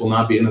here. This will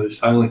not be another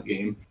silent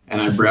game.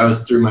 And I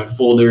browsed through my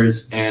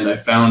folders and I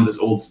found this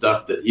old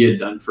stuff that he had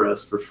done for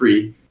us for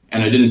free.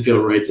 And I didn't feel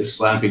right just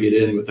slapping it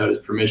in without his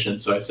permission.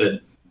 So I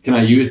said, can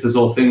I use this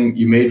whole thing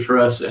you made for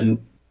us? And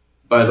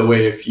by the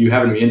way, if you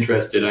happen to be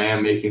interested, I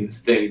am making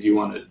this thing. Do you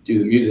want to do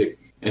the music?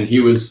 And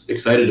he was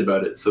excited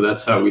about it. So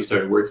that's how we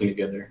started working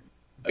together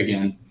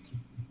again.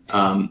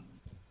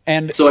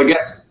 And so I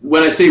guess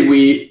when I say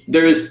we,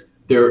 there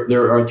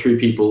are three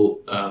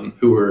people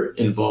who were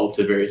involved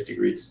to various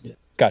degrees. Yeah.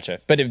 Gotcha.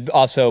 But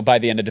also by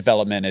the end of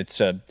development,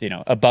 it's a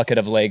bucket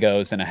of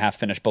Legos and a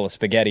half-finished bowl of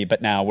spaghetti.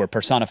 But now we're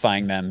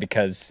personifying them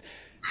because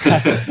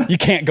you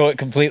can't go it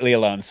completely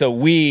alone. So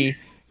we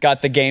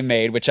got the game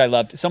made, which I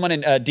loved. Someone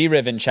in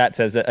D-Riv in chat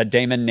says a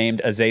daemon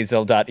named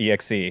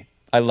Azazel.exe.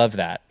 I love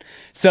that.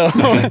 So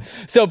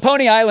so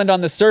Pony Island on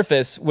the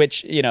surface,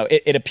 which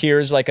it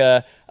appears like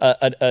a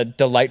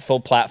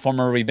delightful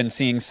platformer. We've been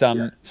seeing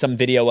some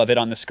video of it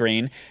on the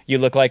screen. You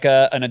look like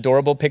an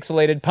adorable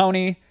pixelated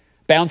pony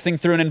bouncing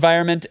through an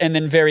environment, and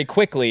then very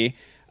quickly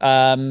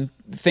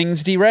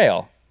things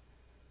derail.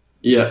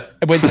 Yeah.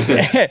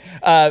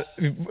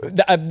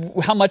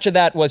 How much of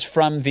that was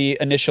from the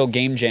initial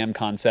game jam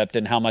concept,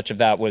 and how much of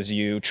that was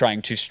you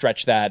trying to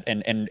stretch that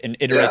and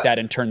iterate that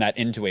and turn that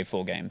into a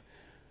full game?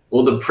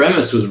 Well, the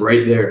premise was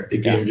right there, the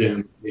game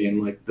jam game.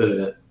 Like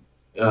the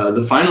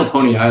final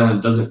Pony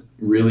Island doesn't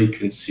really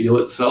conceal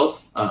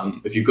itself.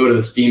 If you go to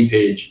the Steam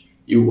page,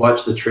 you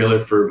watch the trailer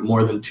for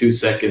more than 2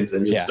 seconds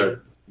and you'll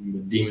start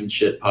seeing demon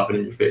shit popping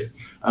in your face.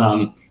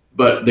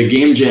 But the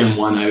game jam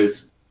one, I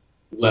was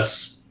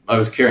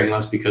caring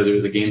less because it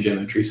was a game jam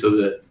entry. So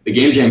the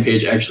game jam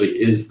page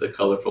actually is the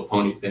colorful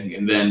pony thing,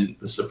 and then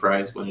the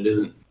surprise when it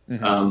isn't.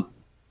 Mm-hmm.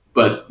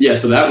 But yeah,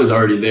 so that was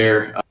already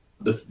there.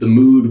 The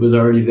mood was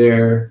already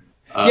there.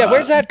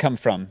 Where's that come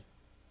from?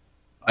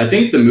 I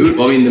think the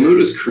mood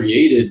was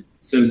created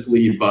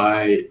simply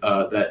by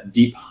that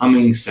deep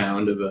humming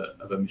sound of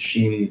a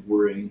machine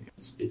whirring.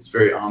 It's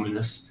very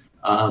ominous.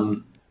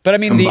 But I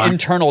mean, the combined.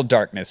 internal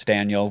darkness,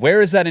 Daniel.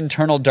 Where is that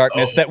internal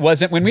darkness that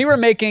wasn't when we were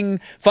making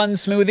fun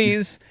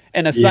smoothies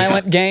in a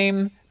silent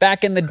game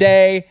back in the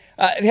day?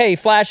 Hey,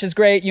 Flash is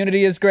great,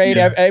 Unity is great,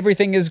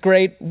 everything is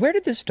great. Where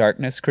did this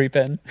darkness creep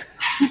in?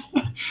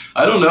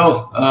 I don't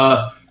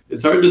know.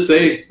 It's hard to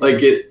say. Like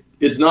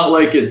it's not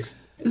like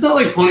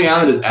Pony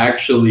Island is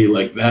actually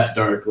like that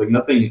dark. Like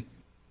nothing.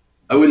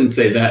 I wouldn't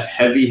say that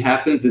heavy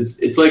happens.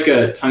 It's like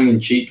a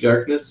tongue-in-cheek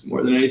darkness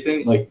more than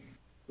anything.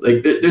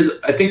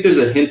 I think there's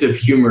a hint of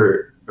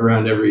humor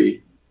around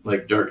every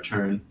like dark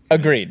turn.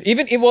 Agreed.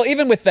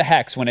 Even with the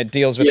Hex, when it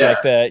deals with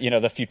like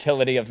the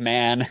futility of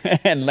man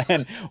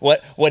and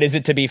what is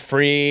it to be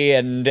free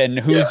and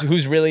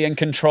who's really in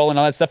control and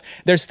all that stuff.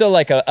 There's still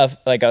like a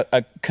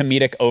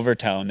comedic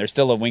overtone. There's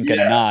still a wink and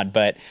a nod.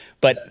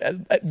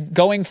 But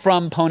going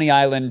from Pony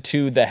Island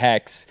to the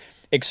Hex,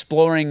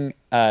 exploring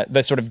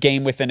the sort of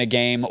game within a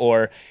game,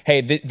 or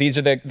hey, these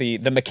are the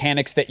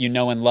mechanics that you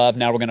know and love.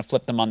 Now we're going to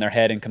flip them on their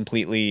head and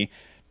completely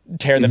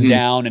tear them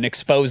down and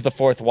expose the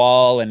fourth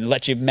wall and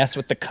let you mess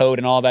with the code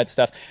and all that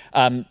stuff.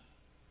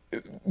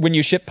 When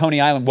you shipped Pony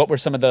Island, what were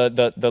some of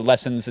the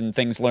lessons and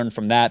things learned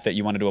from that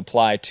you wanted to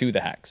apply to the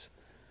Hex?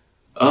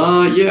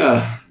 I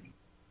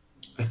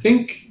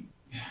think,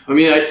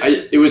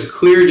 it was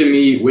clear to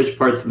me which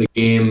parts of the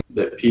game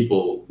that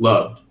people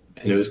loved.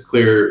 And it was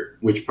clear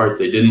which parts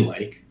they didn't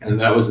like, and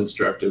that was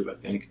instructive, I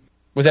think.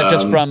 Was that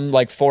just from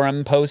like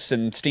forum posts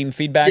and Steam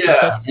feedback and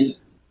stuff? And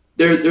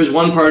there's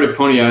one part of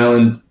Pony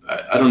Island,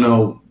 I don't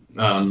know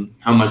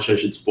how much I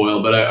should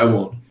spoil, but I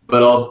won't.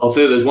 But I'll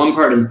say there's one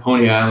part in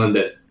Pony Island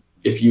that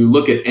if you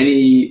look at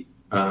any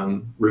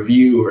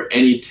review or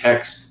any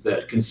text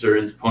that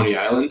concerns Pony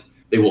Island,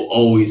 they will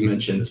always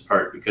mention this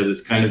part because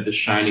it's kind of the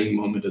shining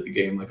moment of the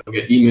game. Like I'll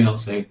get emails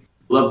saying,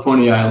 love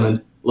Pony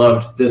Island,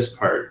 loved this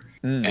part.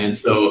 And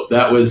so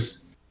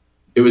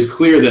it was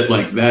clear that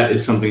like that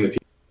is something that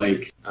people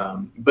like.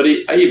 But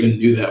I even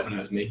knew that when I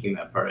was making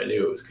that part. I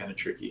knew it was kind of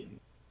tricky and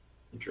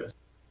interesting.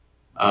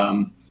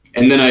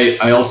 And then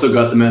I also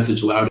got the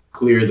message loud and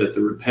clear that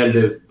the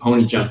repetitive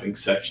pony jumping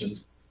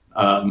sections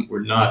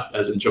were not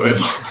as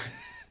enjoyable.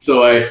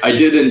 So I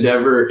did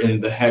endeavor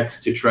in the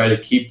Hex to try to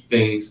keep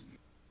things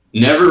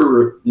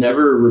never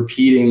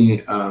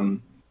repeating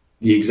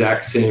the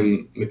exact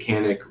same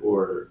mechanic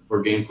or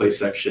gameplay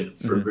section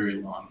for very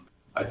long.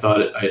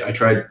 I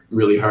tried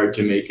really hard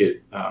to make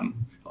it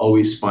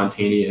always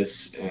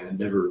spontaneous and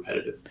never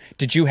repetitive.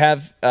 Did you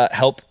have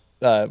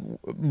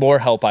more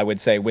help, I would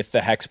say, with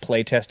the Hex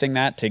playtesting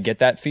that to get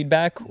that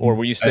feedback, or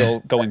were you still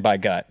going by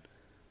gut?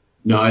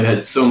 No, I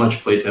had so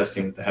much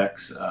playtesting with the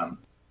Hex.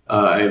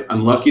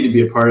 I'm lucky to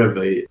be a part of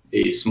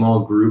a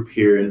small group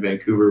here in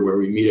Vancouver where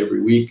we meet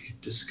every week,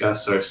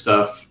 discuss our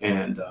stuff,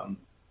 and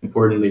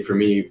importantly for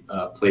me,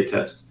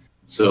 playtest.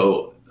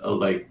 So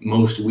like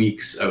most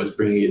weeks, I was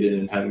bringing it in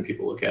and having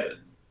people look at it.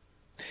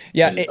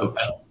 Yeah,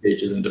 at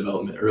stages in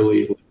development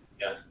early.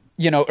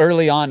 Yeah.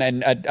 Early on,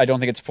 and I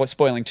don't think it's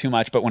spoiling too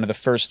much, but one of the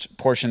first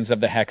portions of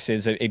the Hex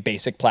is a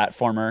basic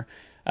platformer,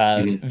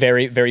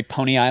 very very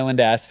Pony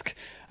Island-esque.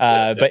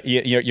 But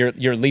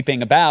you're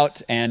leaping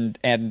about, and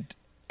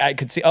I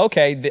could see,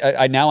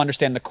 I now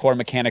understand the core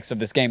mechanics of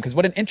this game. Because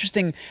now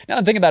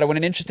I'm thinking about it, what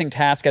an interesting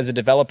task as a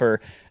developer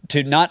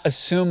to not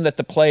assume that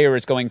the player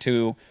is going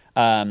to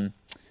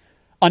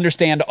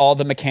understand all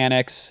the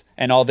mechanics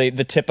and all the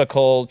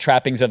typical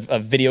trappings of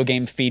video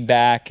game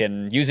feedback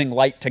and using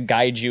light to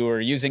guide you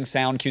or using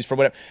sound cues for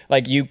whatever.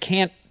 Like, you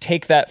can't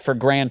take that for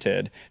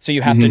granted. So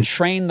you have to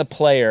train the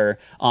player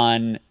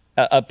on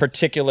a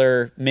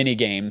particular mini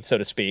game, so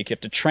to speak. You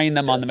have to train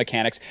them on the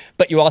mechanics,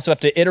 but you also have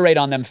to iterate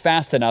on them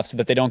fast enough so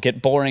that they don't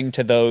get boring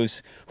to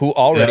those who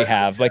already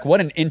have. Like,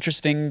 what an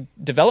interesting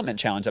development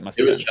challenge that must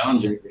have been. It was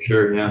challenging for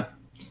sure, yeah.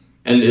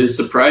 And it was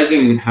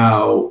surprising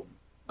how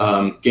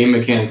game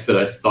mechanics that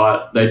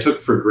I took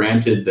for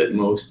granted that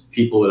most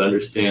people would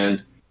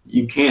understand,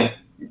 you can't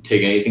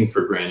take anything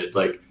for granted.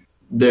 Like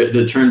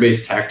the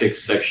turn-based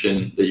tactics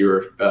section that you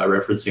were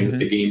referencing with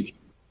the game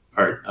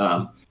part,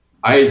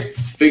 I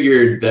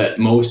figured that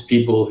most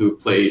people who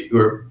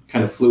are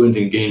kind of fluent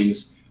in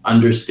games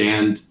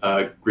understand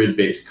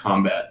grid-based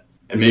combat.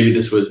 And maybe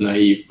this was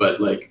naive, but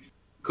like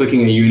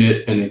clicking a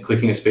unit and then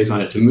clicking a space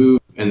on it to move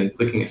and then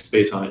clicking a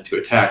space on it to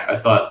attack, I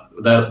thought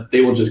that they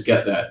will just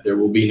get that. There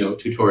will be no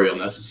tutorial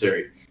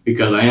necessary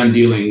because I am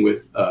dealing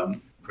with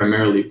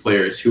primarily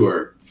players who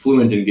are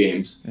fluent in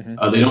games.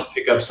 They don't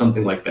pick up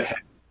something like the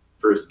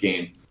first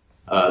game.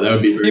 That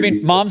would be very You mean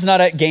useful. Mom's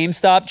not at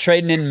GameStop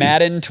trading in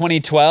Madden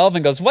 2012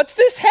 and goes, "What's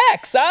this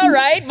Hex? All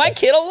right, my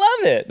kid will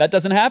love it." That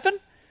doesn't happen?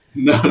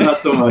 No,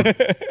 not so much.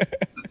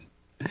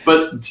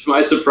 But to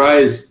my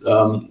surprise,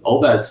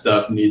 all that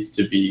stuff needs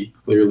to be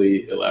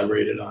clearly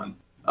elaborated on.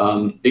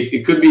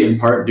 It could be in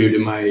part due to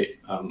my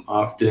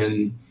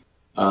often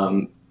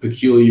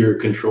peculiar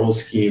control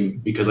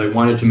scheme because I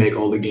wanted to make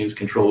all the games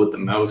control with the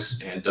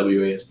mouse and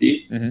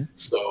WASD.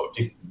 So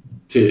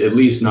to at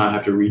least not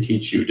have to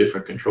reteach you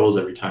different controls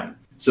every time.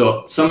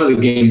 So some of the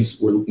games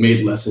were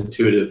made less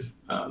intuitive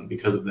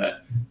because of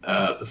that.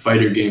 The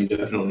fighter game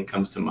definitely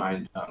comes to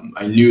mind.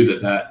 I knew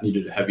that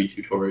needed a heavy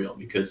tutorial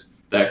because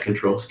that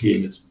control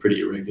scheme is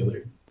pretty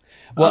irregular.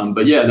 Well,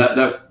 but yeah,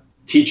 that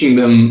teaching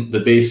them the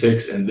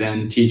basics and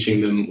then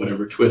teaching them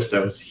whatever twist I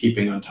was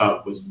heaping on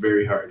top was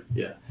very hard.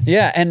 Yeah.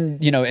 Yeah,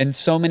 and and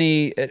so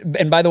many.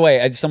 And by the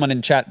way, someone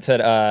in chat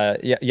said,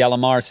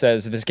 Yalamar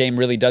says this game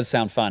really does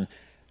sound fun.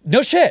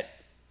 No shit.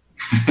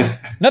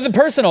 Nothing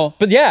personal,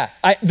 but yeah,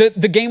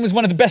 the game was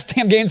one of the best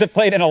damn games I've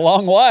played in a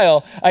long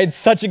while. I had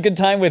such a good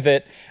time with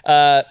it.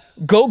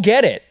 Go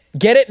get it.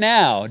 Get it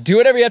now. Do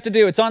whatever you have to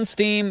do. It's on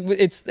Steam.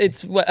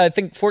 It's what, I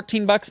think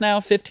 $14 now,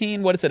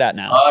 15. What is it at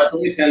now? It's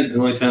only 10.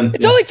 Only 10.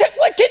 It's only 10.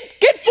 Like,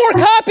 get 4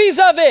 copies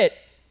of it.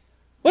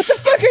 What the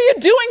fuck are you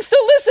doing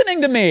still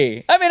listening to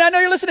me? I mean, I know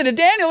you're listening to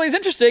Daniel. He's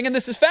interesting, and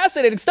this is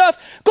fascinating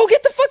stuff. Go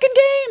get the fucking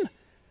game.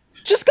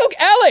 Just go.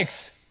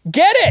 Alex,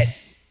 get it.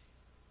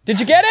 Did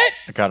you get it?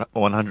 I got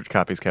 100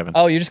 copies, Kevin.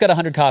 Oh, you just got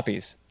 100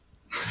 copies.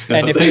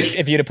 And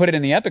if you'd have put it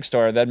in the Epic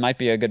Store, that might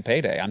be a good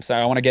payday. I'm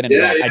sorry, I want to get into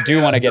that. I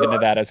do want to get into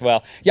that as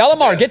well.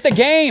 Yalamar, get the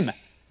game.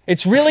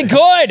 It's really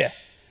good.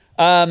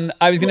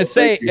 I was going to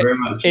say,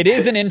 it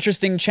is an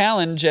interesting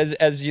challenge,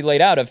 as you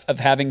laid out, of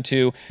having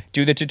to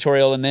do the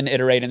tutorial and then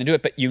iterate and then do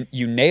it. But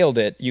you nailed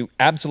it. You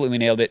absolutely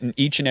nailed it in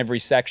each and every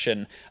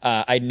section.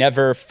 I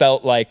never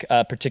felt like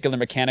a particular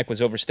mechanic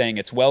was overstaying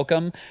its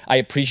welcome. I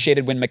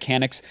appreciated when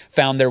mechanics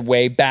found their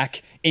way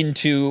back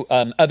into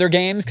other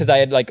games, because I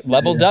had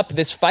leveled up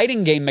this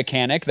fighting game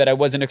mechanic that I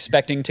wasn't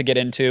expecting to get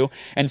into,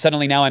 and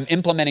suddenly now I'm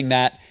implementing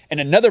that in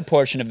another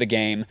portion of the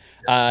game.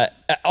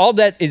 All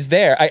that is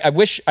there. I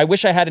wish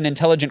I had an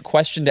intelligent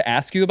question to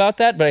ask you about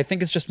that, but I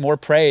think it's just more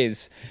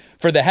praise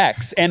for the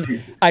Hex.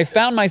 And I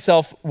found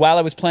myself, while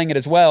I was playing it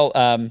as well,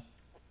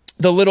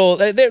 they're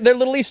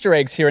little Easter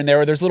eggs here and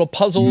there, or there's little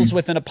puzzles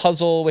within a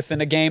puzzle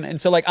within a game. And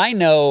so I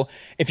know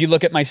if you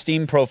look at my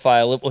Steam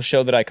profile, it will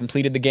show that I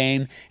completed the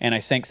game and I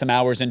sank some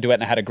hours into it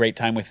and I had a great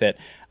time with it.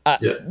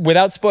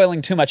 Without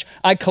spoiling too much,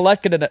 I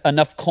collected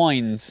enough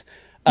coins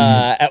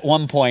at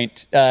one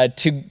point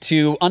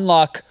to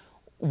unlock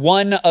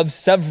one of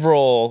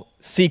several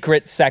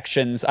secret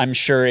sections I'm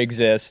sure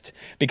exist,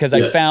 because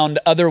I found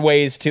other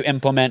ways to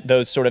implement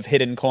those sort of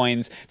hidden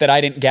coins that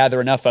I didn't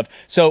gather enough of.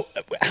 So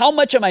how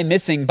much am I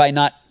missing by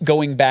not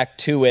going back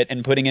to it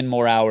and putting in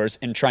more hours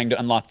and trying to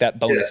unlock that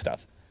bonus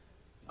stuff?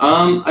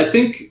 I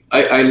think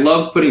I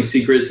love putting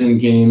secrets in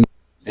games,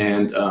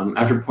 and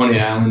after Pony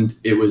Island,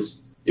 it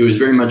was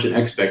very much an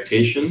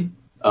expectation,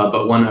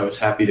 but one I was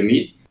happy to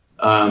meet.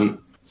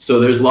 So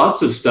there's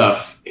lots of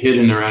stuff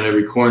hidden around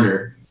every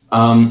corner.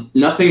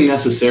 Nothing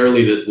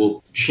necessarily that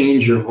will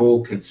change your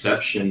whole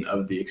conception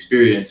of the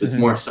experience. It's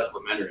more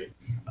supplementary.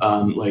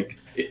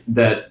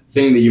 That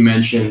thing that you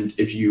mentioned,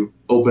 if you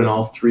open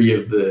all 3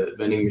 of the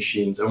vending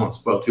machines, I won't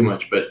spoil too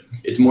much, but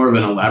it's more of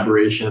an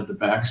elaboration of the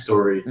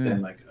backstory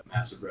than a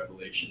massive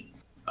revelation.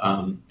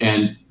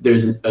 And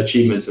there's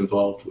achievements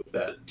involved with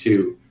that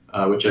too,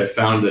 which I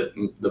found that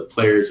the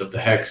players of the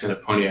Hex and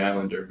at Pony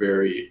Island are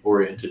very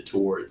oriented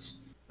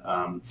towards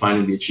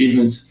finding the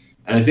achievements.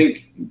 And I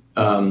think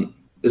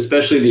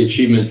especially the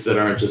achievements that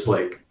aren't just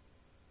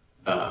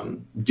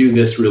do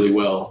this really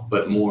well,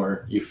 but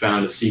more you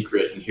found a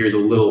secret and here's a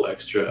little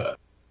extra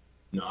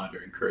nod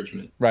or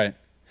encouragement. Right.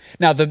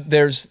 Now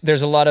there's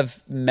a lot of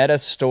meta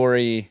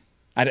story.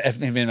 I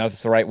don't even know if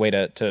it's the right way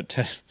to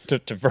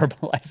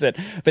verbalize it,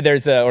 but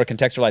or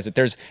contextualize it.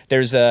 There's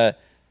the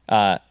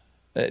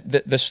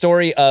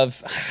story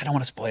of, I don't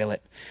want to spoil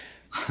it.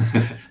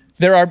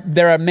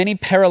 There are many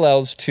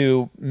parallels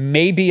to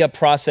maybe a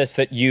process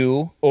that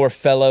you or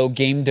fellow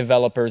game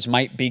developers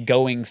might be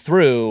going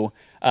through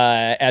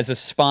as a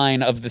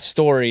spine of the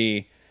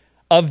story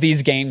of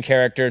these game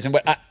characters. And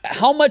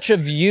how much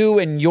of you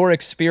and your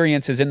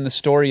experience is in the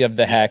story of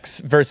the Hex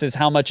versus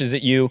how much is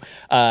it you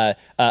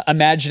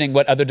imagining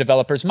what other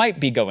developers might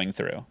be going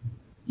through?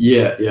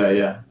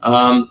 Yeah.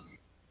 I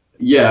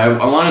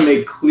want to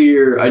make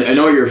clear, I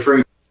know what you're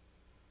referring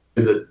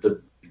to,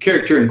 the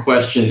character in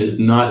question is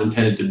not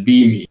intended to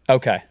be me.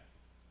 Okay.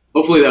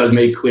 Hopefully that was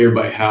made clear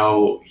by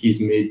how he's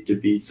made to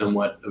be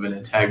somewhat of an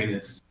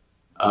antagonist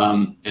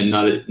and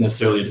not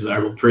necessarily a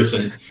desirable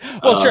person.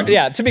 Well, sure.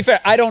 Yeah. To be fair,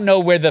 I don't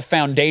know where the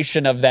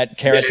foundation of that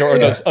character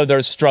or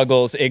those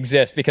struggles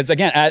exist, because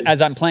again,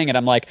 as I'm playing it,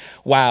 I'm like,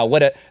 wow,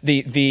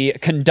 the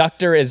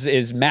conductor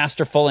is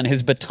masterful and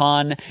his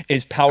baton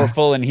is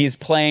powerful and he's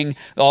playing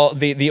all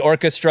the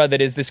orchestra that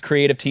is this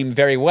creative team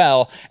very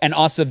well. And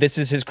also this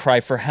is his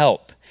cry for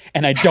help.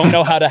 And I don't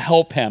know how to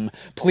help him.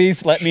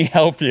 Please let me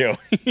help you.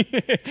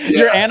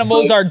 Your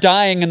animals are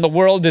dying and the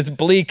world is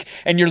bleak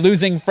and you're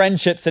losing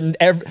friendships and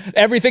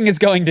everything is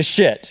going to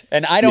shit.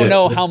 And I don't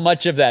know how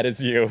much of that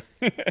is you.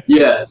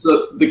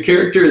 So the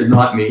character is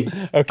not me.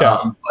 Okay.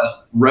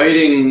 But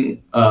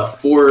writing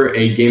for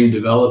a game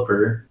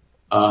developer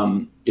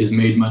is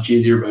made much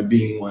easier by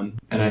being one.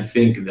 And I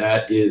think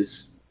that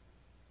is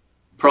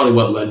probably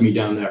what led me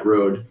down that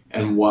road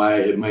and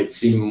why it might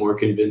seem more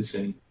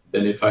convincing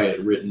than if I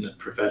had written a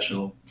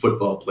professional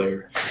football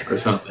player or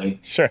something.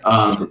 Sure.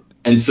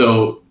 And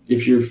so,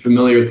 if you're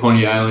familiar with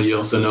Pony Island, you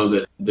also know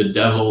that the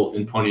devil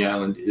in Pony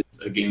Island is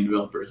a game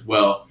developer as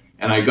well.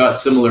 And I got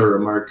similar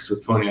remarks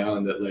with Pony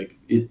Island that like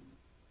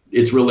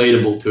it's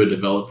relatable to a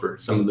developer,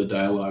 some of the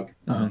dialogue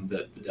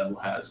that the devil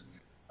has.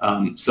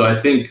 So I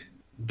think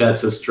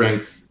that's a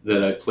strength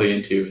that I play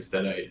into, is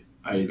that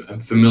I'm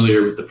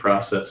familiar with the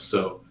process,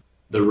 so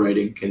the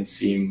writing can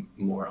seem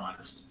more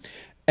honest.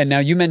 And now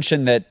you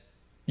mentioned that,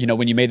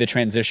 when you made the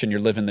transition, you're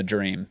living the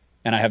dream.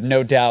 And I have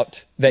no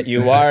doubt that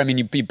you are. I mean,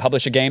 you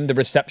publish a game. The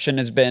reception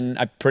has been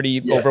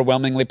pretty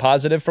overwhelmingly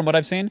positive from what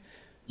I've seen.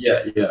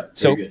 Yeah.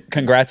 So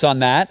congrats on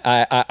that.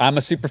 I'm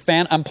a super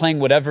fan. I'm playing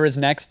whatever is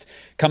next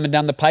coming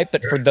down the pipe.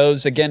 But for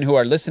those, again, who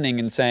are listening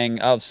and saying,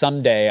 oh,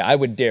 someday I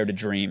would dare to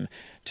dream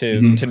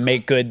to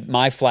make good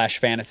my Flash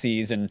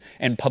fantasies and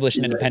publish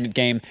an independent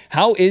game.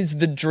 How is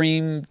the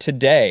dream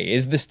today?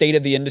 Is the state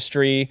of the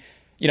industry,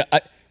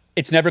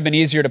 it's never been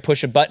easier to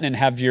push a button and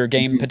have your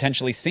game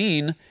potentially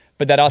seen,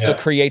 but that also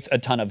creates a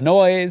ton of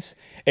noise.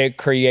 It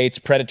creates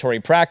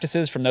predatory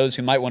practices from those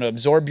who might want to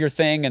absorb your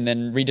thing and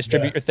then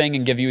redistribute your thing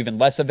and give you even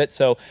less of it.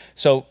 So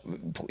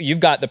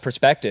you've got the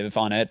perspective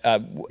on it.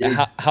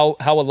 How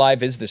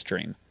alive is this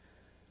dream?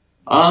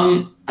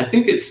 I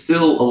think it's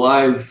still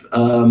alive.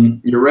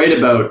 You're right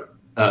about,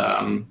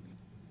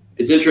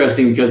 it's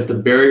interesting because the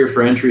barrier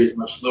for entry is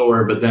much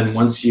lower, but then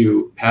once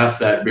you pass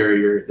that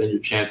barrier, then your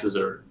chances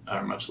are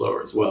much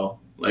lower as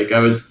well. Like I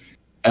was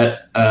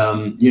at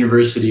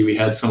university, we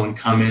had someone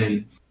come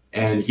in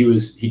and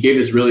he gave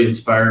this really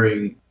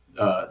inspiring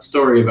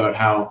story about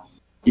how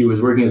he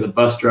was working as a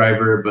bus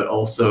driver, but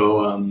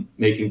also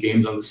making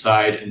games on the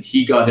side. And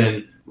he got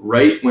in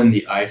right when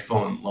the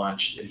iPhone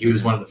launched, and he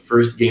was one of the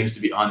first games to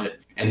be on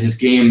it. And his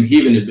game, he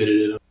even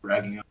admitted it,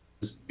 bragging on it,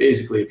 was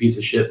basically a piece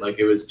of shit. Like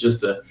it was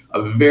just a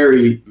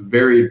very,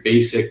 very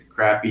basic,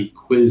 crappy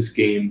quiz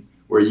game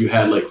where you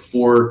had like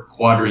 4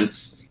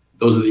 quadrants.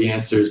 Those are the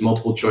answers,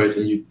 multiple choice,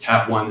 and you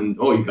tap one and,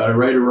 oh, you got it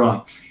right or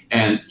wrong.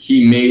 And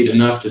he made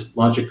enough to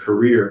launch a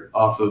career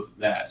off of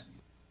that.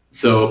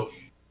 So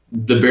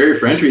the barrier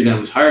for entry then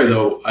was higher,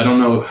 though. I don't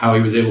know how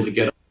he was able to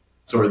get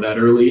sort of that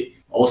early.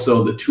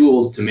 Also, the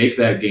tools to make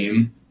that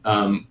game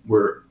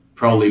were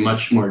probably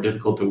much more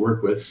difficult to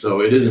work with.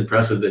 So it is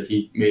impressive that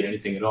he made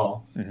anything at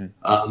all.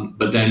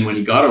 But then when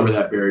he got over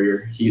that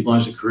barrier, he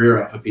launched a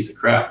career off a piece of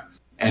crap.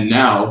 And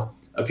now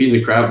a piece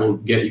of crap will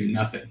get you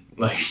nothing.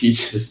 Like he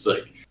just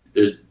like,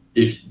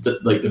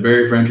 the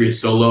barrier for entry is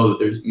so low that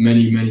there's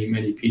many, many,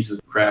 many pieces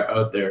of crap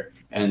out there,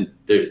 and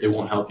they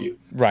won't help you.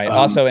 Right.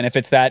 Also, and if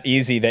it's that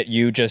easy that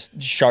you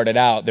just shard it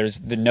out,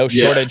 there's no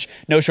shortage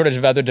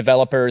of other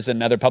developers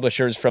and other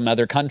publishers from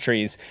other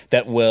countries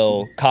that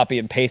will copy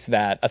and paste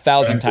that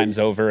 1,000 times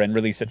over and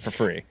release it for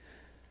free.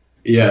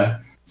 Yeah.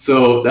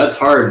 So that's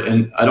hard,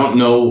 and I don't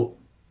know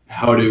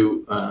how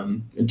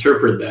to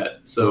interpret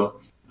that.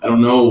 So I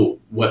don't know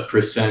what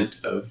percent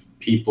of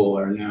people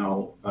are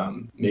now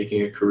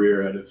making a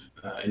career out of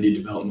indie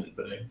development,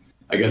 but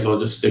I guess I'll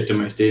just stick to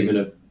my statement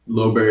of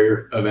low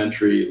barrier of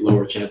entry,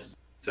 lower chances of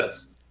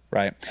success.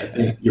 Right. I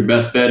think your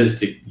best bet is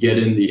to get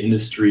in the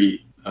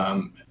industry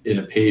in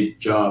a paid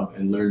job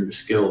and learn your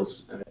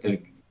skills. And I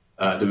think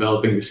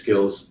developing your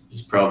skills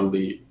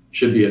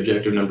should be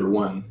objective number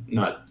one,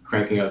 not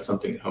cranking out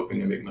something and hoping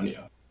to make money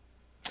out.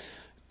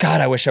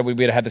 God, I wish we'd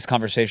have had this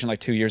conversation like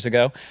 2 years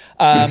ago.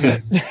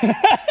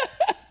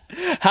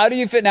 How do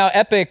you fit now?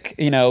 Epic,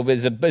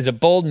 is a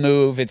bold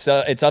move. It's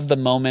of the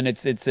moment.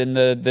 It's in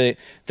the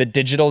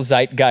digital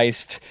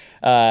zeitgeist.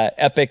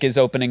 Epic is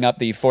opening up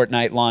the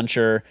Fortnite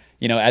launcher,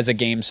 as a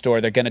game store.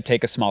 They're going to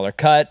take a smaller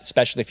cut,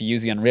 especially if you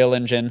use the Unreal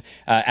Engine.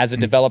 As a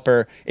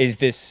developer, is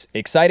this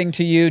exciting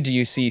to you? Do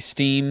you see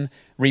Steam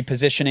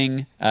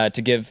repositioning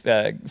to give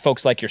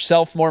folks like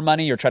yourself more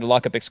money or try to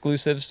lock up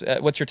exclusives?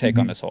 What's your take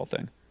on this whole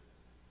thing?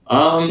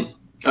 I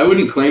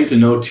wouldn't claim to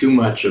know too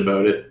much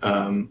about it.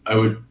 I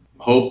would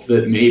hope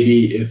that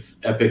maybe if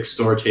Epic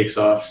Store takes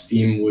off,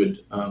 Steam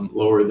would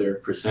lower their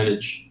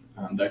percentage.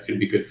 That could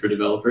be good for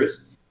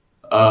developers.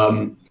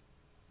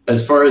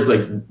 As far as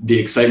like the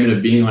excitement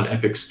of being on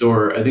Epic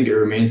Store, I think it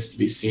remains to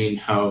be seen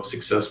how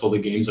successful the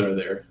games are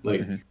there.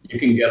 Like you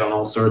can get on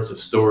all sorts of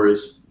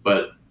stores,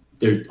 but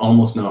they're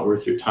almost not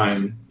worth your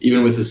time.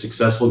 Even with a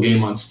successful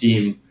game on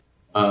Steam,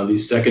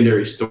 these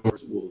secondary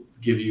stores will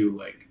give you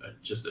like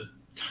just a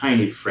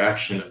tiny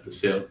fraction of the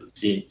sales that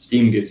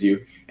Steam gives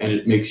you, and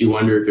it makes you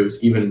wonder if it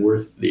was even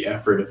worth the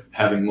effort of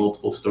having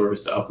multiple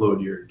stores to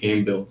upload your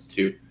game builds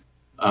to.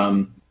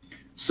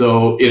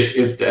 So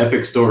if the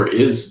Epic Store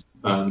is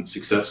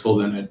successful,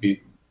 then I'd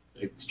be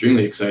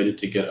extremely excited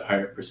to get a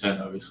higher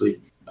percent,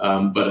 obviously.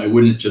 But I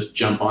wouldn't just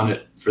jump on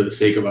it for the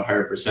sake of a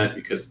higher percent,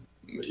 because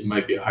it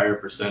might be a higher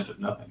percent of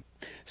nothing.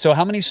 So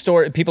how many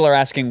people are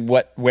asking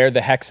where the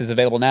Hex is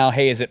available now?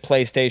 Hey, is it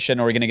PlayStation?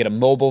 Or are we going to get a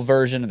mobile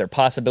version? Are there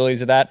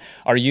possibilities of that?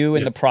 Are you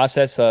in the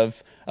process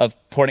of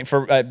porting?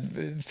 For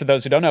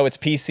those who don't know, it's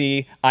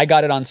PC. I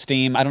got it on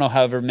Steam. I don't know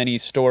however many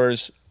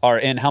stores are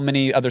in. How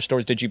many other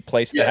stores did you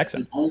place the Hex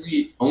in?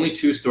 Only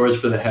 2 stores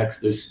for the Hex.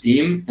 There's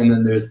Steam, and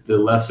then there's the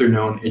lesser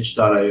known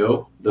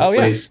itch.io, the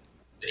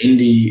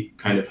indie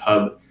kind of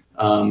hub.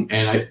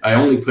 And I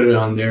only put it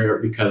on there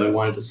because I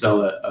wanted to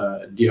sell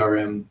a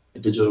DRM, a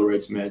digital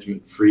rights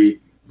management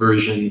free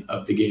version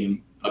of the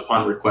game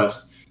upon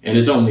request. And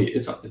it's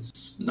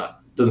not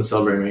doesn't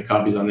sell very many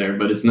copies on there,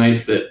 but it's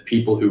nice that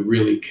people who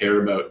really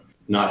care about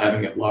not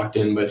having it locked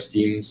in by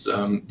Steam's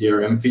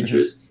DRM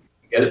features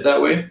get it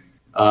that way.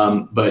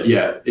 But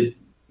yeah, it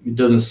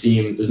doesn't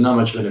seem, there's not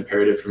much of an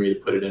imperative for me to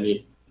put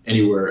it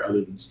anywhere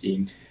other than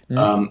Steam.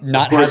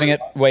 Not having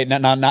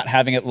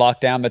it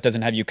locked down, that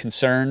doesn't have you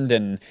concerned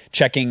and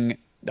checking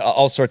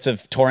all sorts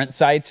of torrent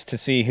sites to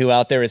see who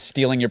out there is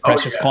stealing your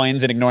precious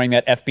coins and ignoring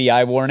that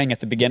FBI warning at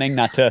the beginning,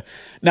 not to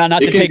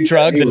take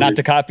drugs and not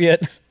to copy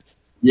it.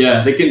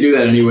 Yeah, they can do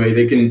that anyway.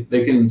 They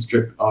can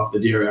strip off the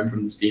DRM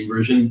from the Steam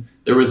version.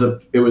 It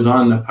was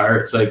on a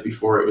pirate site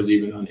before it was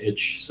even on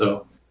itch.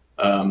 So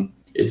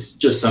it's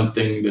just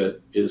something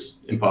that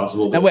is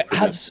impossible. Now, wait,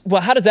 how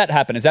does that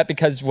happen? Is that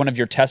because one of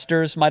your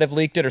testers might have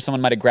leaked it, or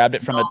someone might have grabbed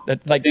it from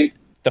the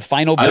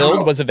final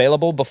build was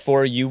available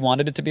before you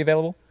wanted it to be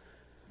available?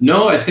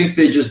 No, I think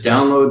they just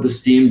download the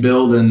Steam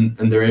build and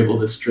they're able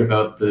to strip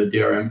out the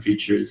DRM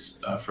features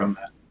from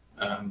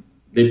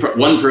that.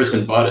 One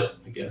person bought it,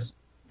 I guess,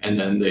 and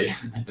then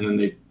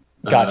they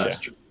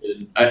gotcha.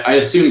 I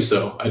assume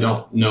so. I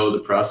don't know the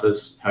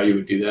process how you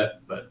would do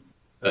that, but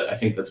I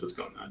think that's what's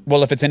going on.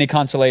 Well, if it's any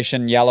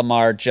consolation,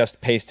 Yalamar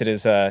just pasted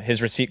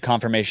his receipt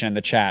confirmation in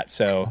the chat,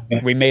 so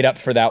we made up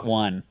for that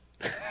one.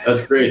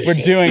 That's great. We're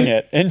doing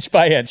it inch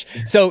by inch.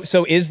 So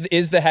is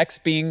the Hex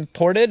being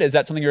ported? Is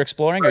that something you're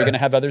exploring? Are you going to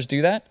have others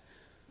do that?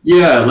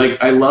 Yeah,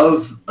 like I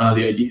love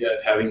the idea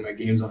of having my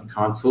games on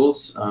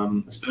consoles,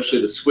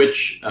 especially the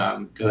Switch,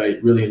 because I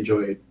really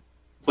enjoy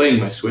playing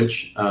my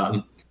Switch.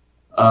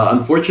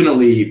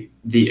 Unfortunately,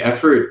 the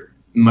effort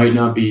might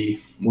not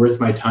be worth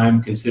my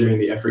time, considering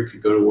the effort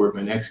could go toward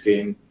my next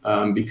game,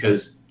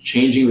 because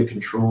changing the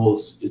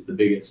controls is the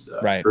biggest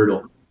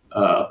hurdle.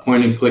 A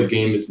point and click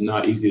game is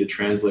not easy to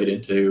translate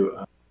into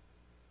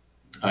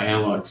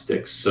analog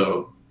sticks,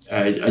 so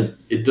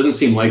it doesn't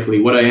seem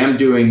likely. What I am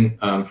doing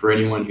for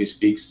anyone who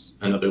speaks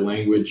another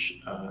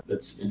language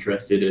that's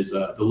interested is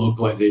the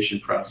localization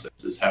process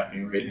is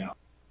happening right now.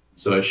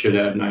 So I should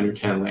have 9 or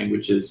 10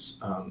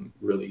 languages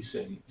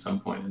releasing at some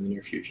point in the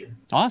near future.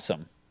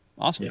 Awesome.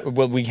 Yeah.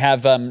 Will we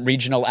have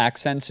regional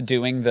accents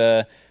doing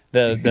the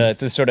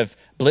sort of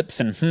blips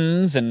and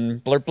hms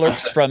and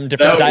blurps from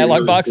different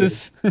dialogue really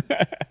boxes?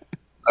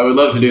 I would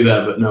love to do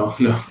that, but no.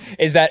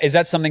 Is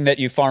that something that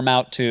you farm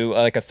out to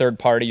like a third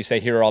party? You say,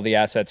 here are all the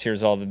assets,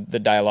 here's all the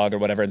dialogue or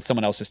whatever, and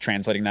someone else is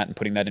translating that and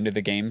putting that into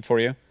the game for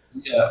you?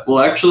 Yeah,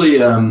 well, actually,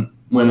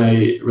 when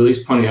I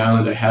released Pony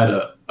Island, I had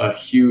a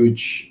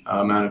huge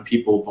amount of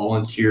people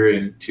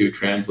volunteering to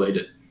translate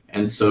it.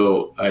 And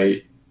so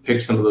I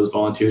picked some of those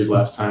volunteers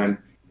last time,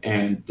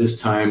 and this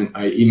time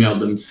I emailed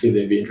them to see if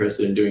they'd be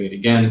interested in doing it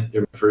again.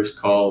 Their first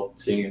call,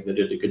 seeing if they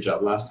did a good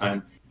job last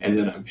time, and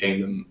then I'm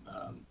paying them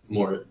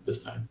more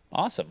this time.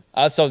 Awesome.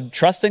 So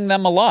trusting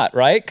them a lot,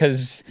 right?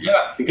 Because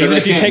even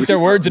if you take their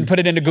words and put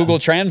it into Google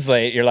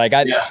Translate, you're like,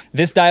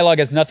 this dialogue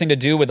has nothing to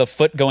do with a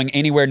foot going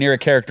anywhere near a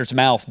character's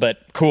mouth, but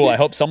cool, I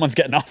hope someone's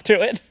getting off to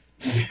it.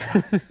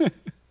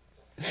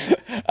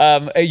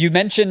 You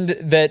mentioned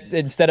that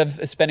instead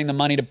of spending the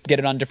money to get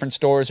it on different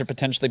stores or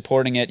potentially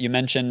porting it, you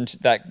mentioned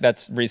that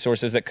that's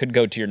resources that could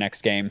go to your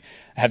next game.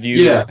 Have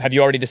you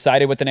already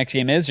decided what the next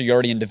game is? Are you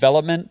already in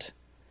development?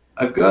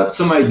 I've got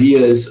some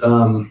ideas.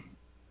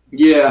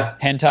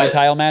 Hentai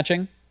tile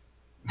matching?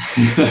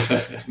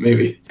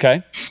 Maybe.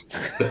 Okay.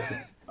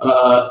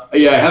 I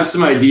have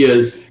some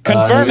ideas.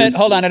 Confirm it.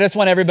 Hold on. I just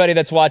want everybody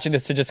that's watching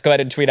this to just go ahead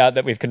and tweet out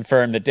that we've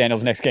confirmed that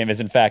Daniel's next game is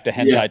in fact a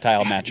hentai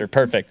tile matcher.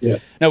 Perfect. Yeah.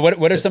 Now,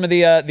 what are some of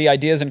the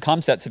ideas and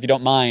concepts, if you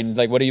don't mind?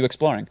 Like, what are you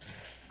exploring?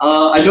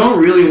 I don't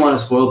really want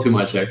to spoil too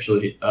much,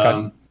 actually.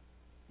 Okay.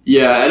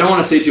 I don't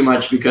want to say too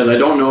much because I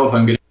don't know if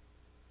I'm going to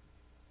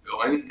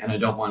going, and I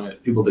don't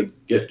want people to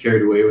get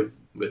carried away with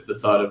the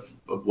thought of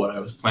what I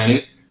was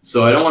planning.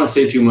 So I don't want to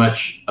say too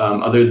much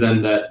other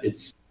than that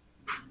it's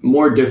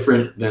more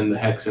different than the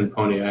Hex and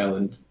Pony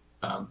Island.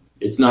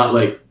 It's not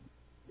like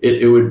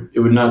it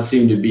would not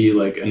seem to be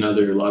like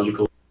another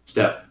logical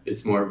step.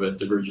 It's more of a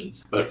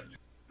divergence, but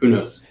who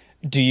knows?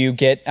 Do you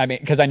get,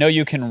 because I know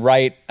you can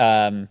write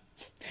and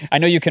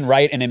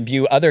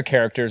imbue other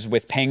characters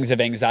with pangs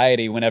of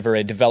anxiety whenever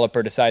a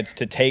developer decides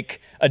to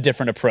take a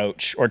different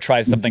approach or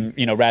try something,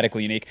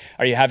 radically unique.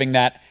 Are you having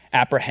that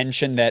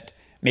apprehension that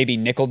maybe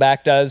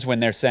Nickelback does when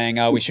they're saying,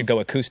 "Oh, we should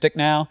go acoustic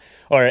now,"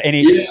 or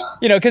any,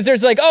 because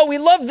there's like, "Oh, we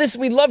love this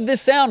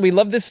sound, we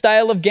love this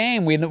style of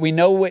game, we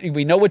know what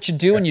you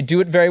do, and you do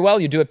it very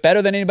well, you do it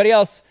better than anybody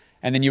else,"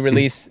 and then you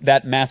release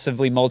that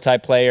massively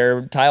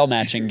multiplayer tile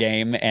matching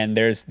game, and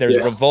there's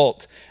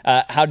revolt.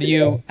 How do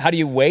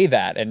you weigh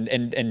that,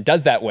 and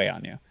does that weigh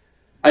on you?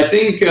 I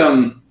think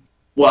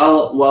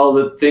while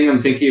the thing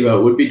I'm thinking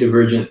about would be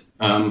divergent,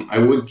 I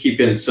would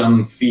keep in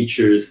some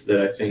features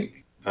that I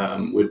think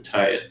would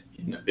tie it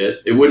in a bit.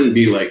 It wouldn't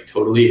be like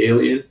totally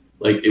alien.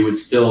 Like it would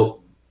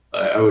still,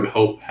 I would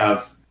hope,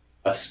 have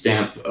a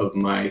stamp of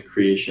my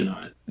creation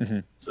on it.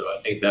 So I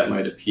think that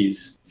might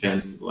appease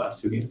fans of the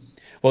last two games.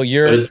 Well,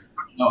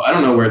 I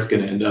don't know where it's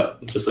going to end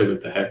up, just like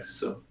with the Hex.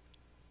 So.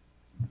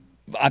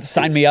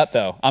 Sign me up,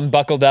 though. I'm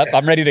buckled up.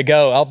 I'm ready to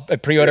go. I'll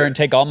pre-order and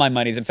take all my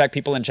monies. In fact,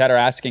 people in chat are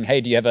asking,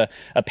 "Hey, do you have a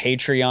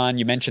Patreon?"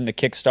 You mentioned the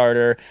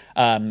Kickstarter.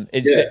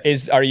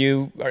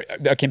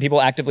 Can people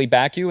actively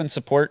back you and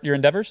support your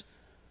endeavors?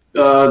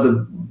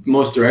 The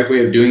most direct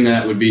way of doing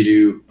that would be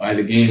to buy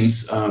the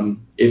games.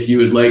 If you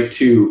would like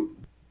to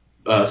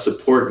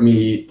support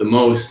me the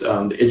most,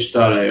 the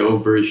itch.io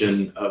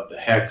version of the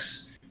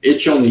Hex,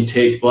 itch only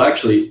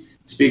actually,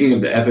 speaking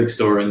of the Epic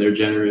Store, and they're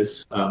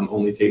generous,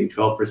 only taking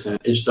 12%,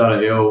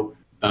 itch.io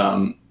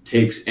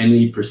takes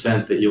any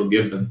percent that you'll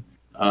give them.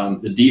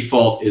 The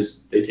default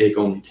is they take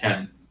only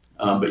 10,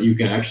 but you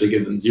can actually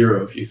give them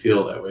 0 if you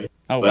feel that way.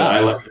 Oh, but wow. I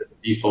left it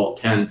at default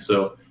 10,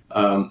 so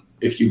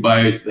if you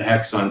buy the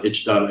Hex on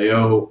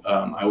itch.io,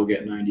 I will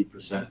get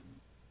 90%.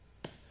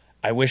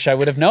 I wish I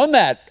would have known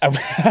that.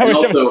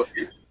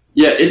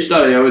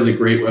 itch.io is a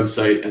great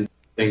website and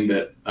something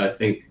that I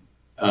think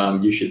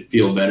you should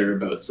feel better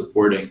about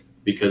supporting,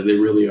 because they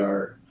really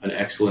are an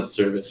excellent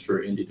service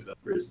for indie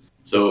developers.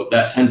 So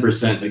that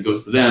 10% that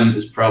goes to them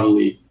is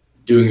probably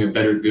doing a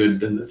better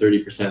good than the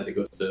 30% that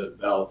goes to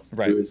Valve,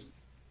 who is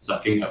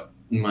sucking up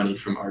money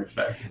from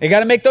Artifact. They got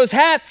to make those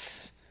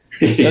hats.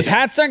 Those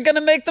hats aren't going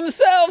to make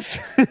themselves.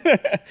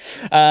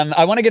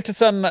 I want to get to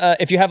some.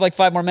 If you have like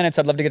 5 more minutes,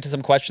 I'd love to get to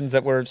some questions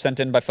that were sent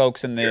in by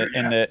folks in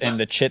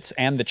the chits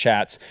and the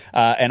chats.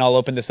 And I'll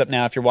open this up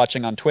now. If you're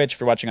watching on Twitch, if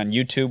you're watching on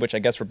YouTube, which I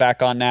guess we're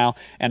back on now,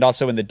 and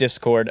also in the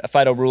Discord,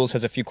 Fido Rules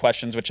has a few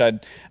questions which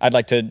I'd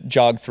like to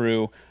jog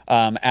through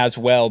as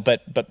well.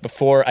 But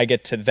before I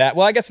get to that,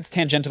 well, I guess it's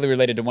tangentially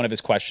related to one of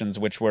his questions,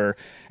 which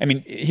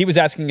he was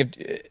asking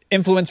if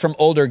influence from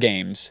older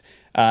games.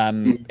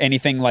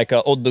 Anything like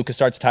old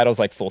LucasArts titles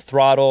like Full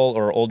Throttle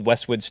or old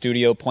Westwood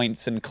Studio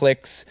points and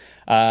clicks.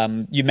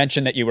 You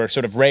mentioned that you were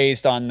sort of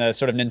raised on the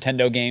sort of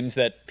Nintendo games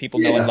that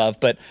people know and love,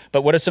 but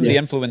what are some of the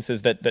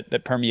influences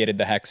that permeated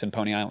the Hex and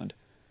Pony Island?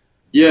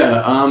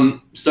 Yeah,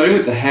 starting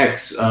with the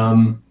Hex,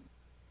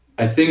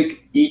 I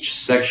think each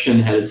section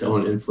had its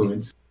own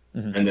influence,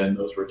 and then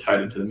those were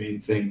tied into the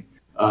main thing.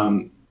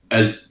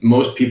 As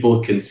most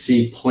people can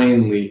see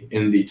plainly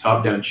in the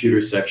top-down shooter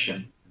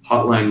section,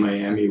 Hotline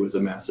Miami was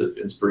a massive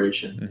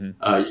inspiration.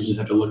 You just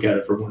have to look at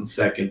it for 1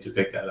 second to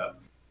pick that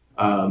up.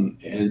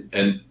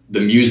 And the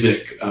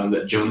music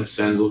that Jonas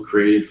Senzel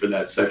created for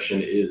that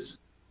section is,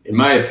 in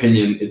my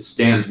opinion, it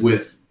stands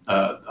with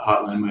the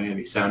Hotline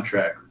Miami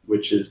soundtrack,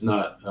 which is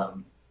not...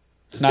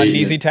 it's not an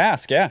easy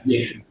task, yeah.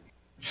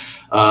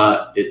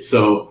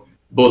 So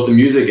both the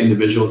music and the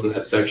visuals in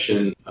that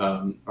section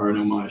are an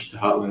homage to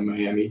Hotline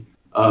Miami.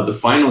 The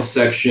final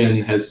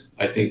section has,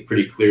 I think,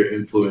 pretty clear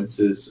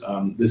influences.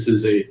 This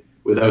is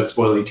without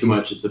spoiling too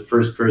much, it's a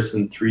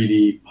first-person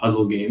 3D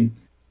puzzle game.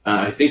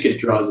 I think it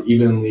draws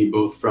evenly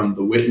both from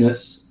The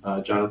Witness,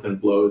 Jonathan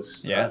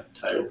Blow's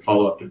title,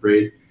 follow-up to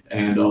Braid,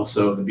 and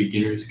also The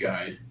Beginner's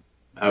Guide,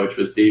 which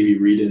was Davey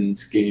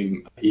Reedon's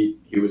game. He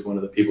was one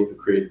of the people who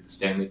created the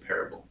Stanley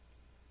Parable.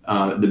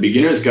 The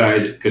Beginner's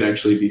Guide could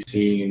actually be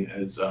seen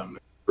as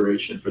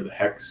inspiration for the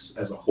Hex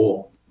as a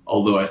whole,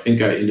 although I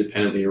think I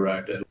independently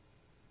arrived at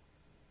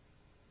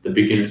the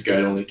Beginner's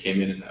Guide only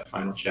came in that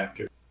final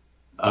chapter.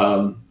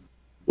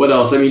 What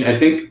else? I mean, I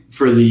think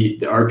for the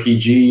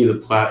RPG,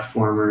 the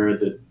platformer,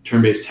 the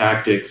turn-based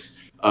tactics,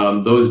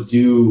 those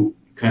do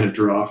kind of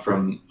draw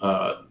from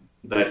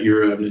that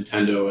era of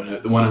Nintendo.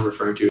 And the one I'm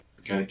referring to is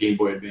kind of Game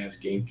Boy Advance,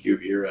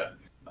 GameCube era.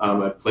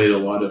 I played a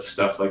lot of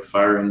stuff like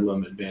Fire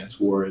Emblem, Advance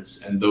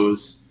Wars, and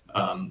those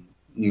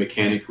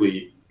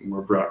mechanically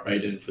were brought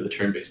right in for the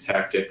turn-based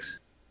tactics.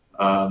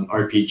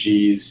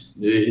 RPGs,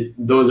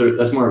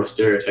 that's more of a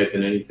stereotype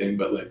than anything,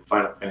 but like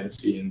Final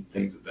Fantasy and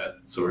things of that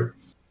sort.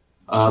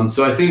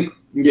 So I think,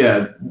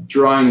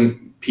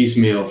 drawing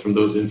piecemeal from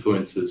those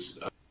influences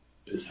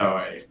is how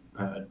I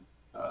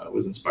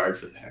was inspired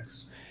for the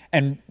Hex.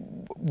 And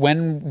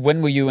when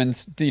will you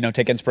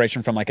take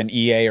inspiration from like an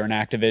EA or an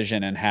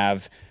Activision and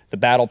have the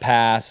Battle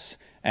Pass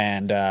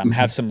and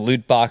have some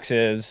loot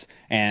boxes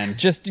and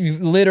just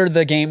litter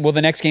the game? Will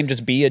the next game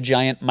just be a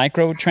giant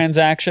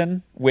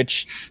microtransaction?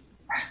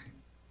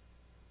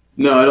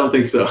 No, I don't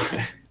think so.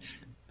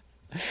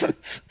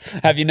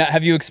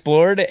 Have you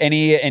explored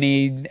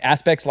any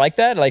aspects like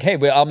that? Like, hey,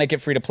 I'll make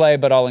it free to play,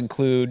 but I'll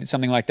include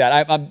something like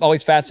that. I'm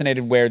always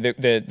fascinated where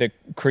the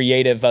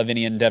creative of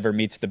any endeavor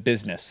meets the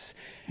business.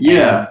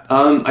 Yeah,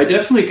 I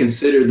definitely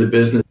consider the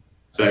business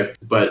aspect,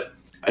 but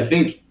I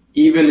think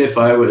even if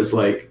I was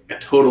like a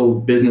total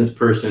business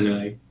person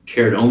and I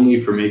cared only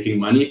for making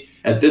money,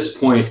 at this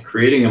point,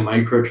 creating a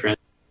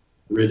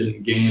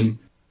microtransaction-ridden game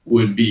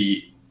would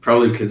be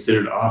probably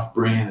considered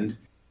off-brand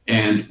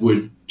and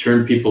would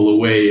turn people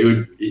away. It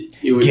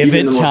would give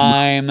it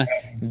time.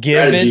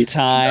 Give it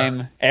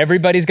time.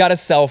 Everybody's got a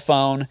cell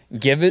phone.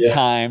 Give it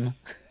time.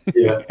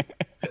 Yeah.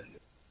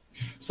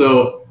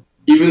 So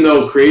even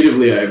though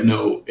creatively I have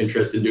no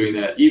interest in doing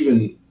that,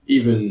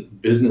 even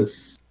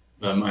business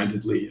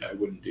mindedly, I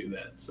wouldn't do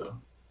that. So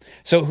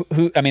So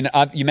who? I mean,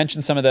 you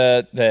mentioned some of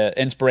the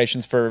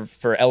inspirations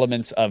for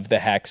elements of the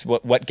hex.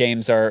 What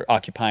games are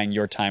occupying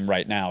your time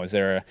right now? Is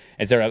there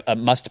a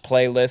must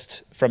play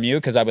list from you?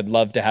 Because I would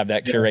love to have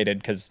that curated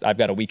because I've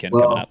got a weekend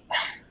coming up.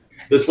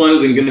 This one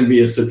isn't going to be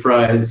a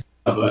surprise,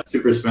 but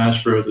Super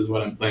Smash Bros. Is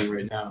what I'm playing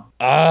right now.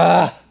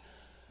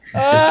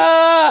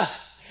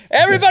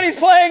 Everybody's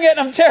playing it,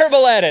 and I'm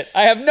terrible at it.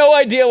 I have no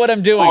idea what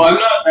I'm doing. Oh, I'm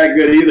not that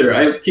good either.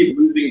 I keep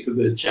losing to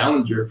the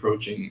challenger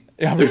approaching.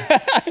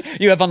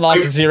 You have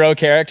unlocked 0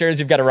 characters.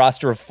 You've got a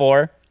roster of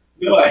 4.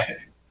 No, I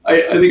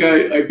think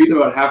I beat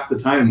them about half the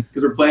time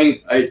because we're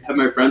playing. I have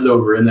my friends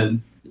over, and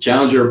then the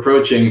challenger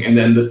approaching, and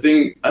then the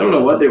thing. I don't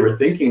know what they were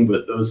thinking,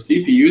 but those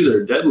CPUs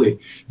are deadly.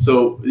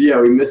 So yeah,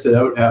 we miss it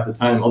out half the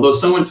time. Although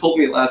someone told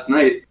me last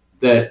night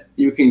that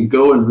you can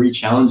go and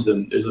re-challenge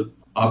them. There's a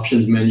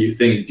options menu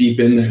thing deep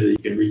in there that you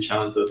can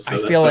re-challenge those.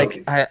 So I feel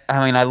like I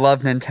mean I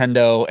love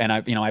Nintendo and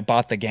I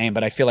bought the game,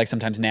 but I feel like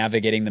sometimes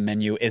navigating the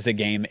menu is a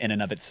game in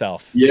and of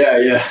itself.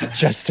 Yeah.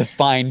 Just to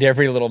find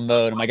every little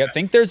mode. I'm like, I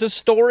think there's a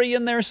story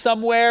in there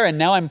somewhere, and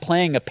now I'm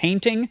playing a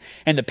painting,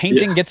 and the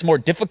painting gets more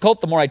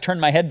difficult the more I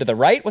turn my head to the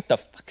right. What the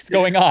fuck is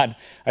going on?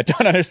 I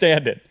don't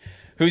understand it.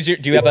 Do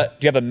you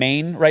have a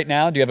main right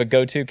now? Do you have a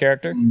go-to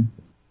character?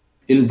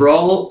 In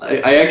Brawl,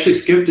 I actually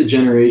skipped a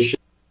generation.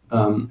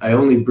 I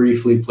only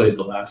briefly played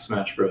the last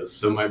Smash Bros.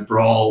 So my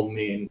Brawl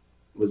main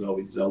was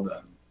always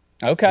Zelda.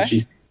 Okay. She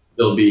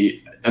still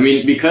be. I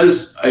mean,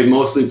 because I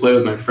mostly play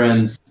with my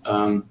friends.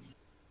 The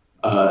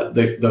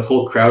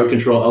whole crowd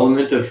control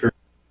element of her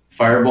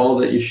fireball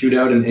that you shoot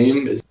out and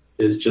aim is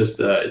just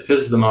it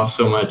pisses them off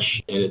so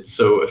much, and it's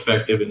so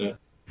effective in a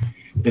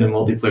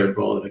multiplayer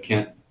Brawl that I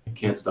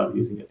can't stop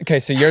using it. Okay,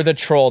 so you're the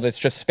troll that's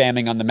just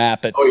spamming on the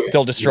map, but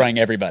still destroying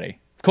everybody.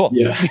 Cool.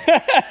 Yeah.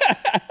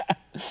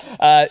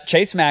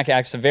 Chase Mack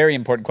asks a very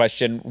important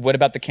question. What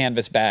about the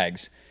canvas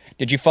bags?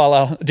 Did you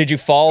follow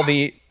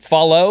the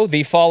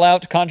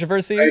Fallout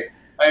controversy?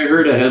 I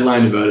heard a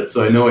headline about it,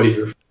 so I know what he's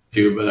referring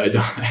to, but I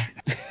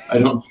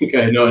don't think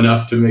I know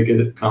enough to make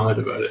a comment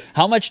about it.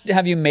 How much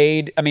have you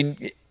made? I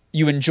mean,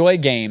 you enjoy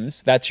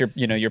games. That's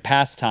your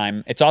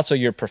pastime. It's also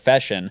your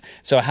profession.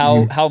 So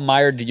how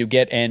mired do you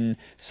get in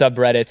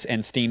subreddits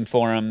and Steam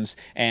forums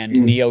and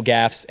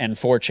NeoGAFs and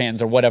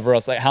 4chans or whatever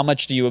else? Like, how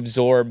much do you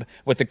absorb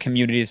what the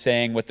community is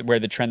saying, where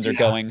the trends are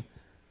going?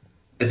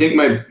 I think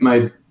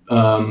my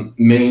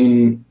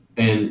main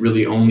and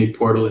really only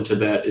portal into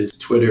that is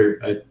Twitter.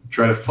 I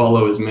try to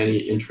follow as many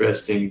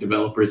interesting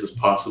developers as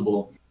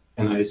possible,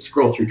 and I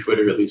scroll through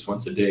Twitter at least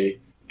once a day.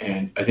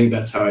 And I think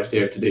that's how I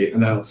stay up to date,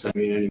 and that'll send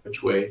me in any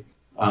which way.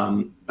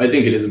 I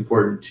think it is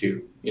important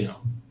to,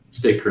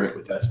 stay current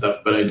with that stuff,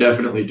 but I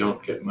definitely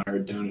don't get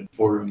mired down in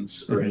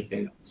forums or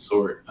anything of the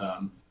sort.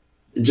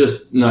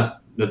 Just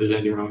not that there's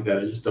anything wrong with that.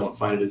 I just don't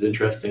find it as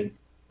interesting.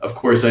 Of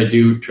course, I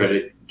do try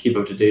to keep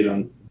up to date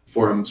on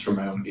forums for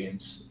my own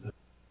games,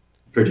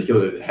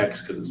 particularly the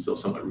Hex, because it's still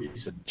somewhat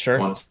recent. Sure.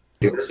 I want to see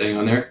what they're saying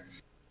on there.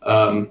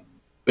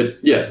 But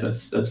yeah,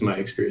 that's my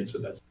experience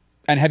with that.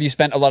 And have you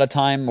spent a lot of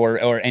time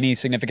or any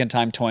significant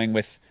time toying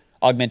with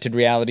augmented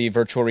reality,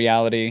 virtual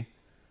reality?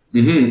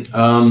 Yeah,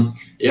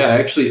 I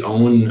actually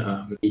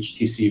own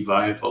HTC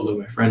Vive, although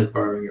my friend is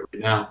borrowing it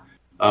right now.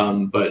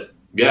 But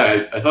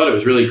yeah, I thought it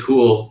was really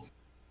cool.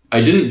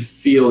 I didn't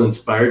feel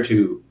inspired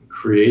to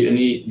create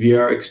any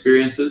VR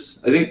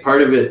experiences. I think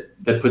part of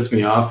it that puts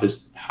me off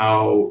is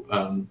how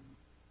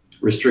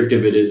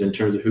restrictive it is in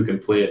terms of who can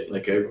play it.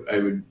 Like I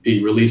would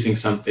be releasing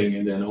something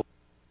and then only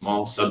a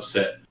small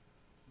subset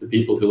the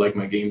people who like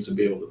my games would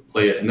be able to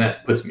play it, and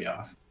that puts me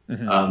off.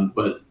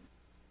 But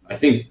I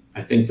think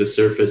the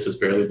surface has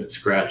barely been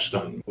scratched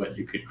on what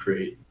you could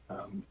create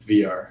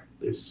VR.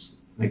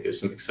 I think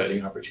there's some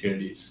exciting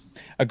opportunities.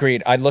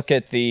 Agreed. I look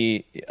at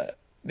the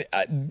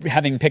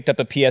having picked up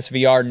a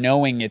PSVR,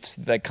 knowing it's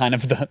the kind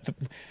of the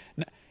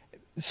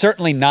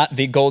certainly not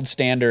the gold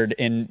standard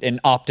in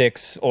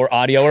optics or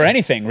audio or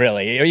anything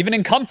really, or even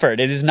in comfort.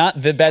 It is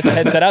not the best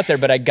headset out there,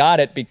 but I got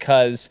it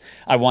because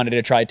I wanted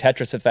to try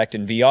Tetris Effect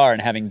in VR,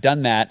 and having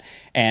done that,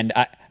 and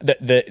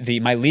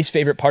my least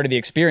favorite part of the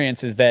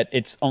experience is that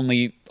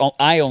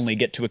I only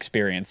get to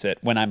experience it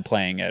when I'm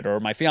playing it, or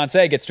my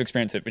fiance gets to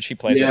experience it, but she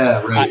plays it.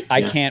 Right.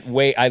 I can't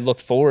wait. I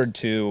look forward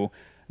to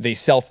the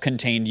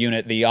self-contained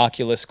unit, the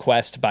Oculus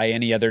Quest by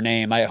any other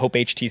name. I hope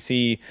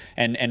HTC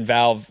and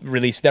Valve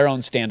release their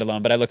own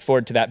standalone, but I look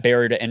forward to that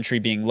barrier to entry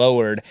being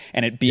lowered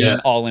and it being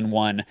all in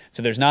one.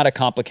 So there's not a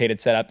complicated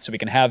setup, so we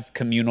can have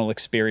communal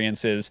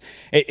experiences.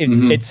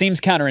 It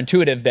seems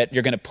counterintuitive that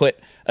you're going to put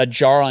a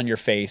jar on your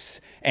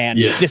face and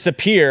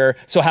disappear.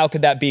 So how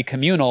could that be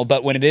communal?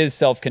 But when it is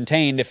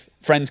self-contained, if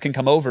friends can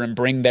come over and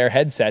bring their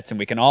headsets and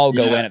we can all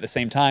go in at the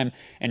same time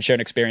and share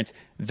an experience,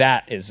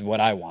 that is what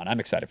I want.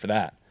 I'm excited for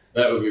that.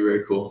 That would be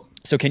very cool.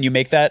 So can you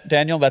make that,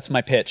 Daniel? That's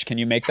my pitch. Can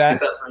you make that?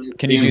 That's my new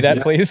Can you do that,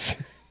 please?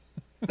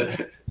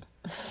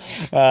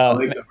 I'll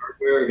make that work.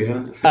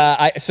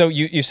 Yeah. So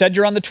you said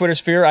you're on the Twitter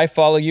sphere. I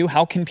follow you.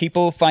 How can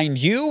people find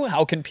you?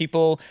 How can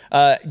people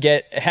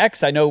get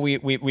Hex? I know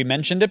we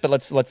mentioned it, but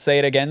let's say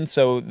it again.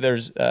 So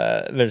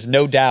there's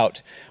no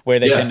doubt where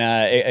they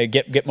can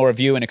get more of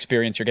you and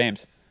experience your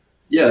games.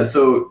 Yeah.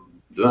 So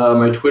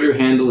my Twitter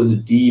handle is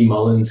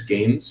Mullins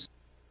Games,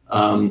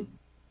 and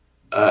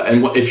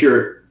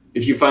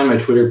if you find my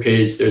Twitter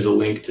page, there's a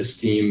link to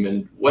Steam,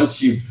 and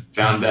once you've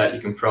found that, you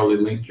can probably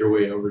link your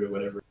way over to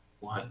whatever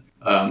you want.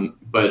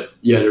 But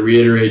yeah, to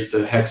reiterate,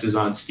 the Hex is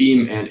on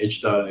Steam and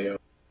itch.io.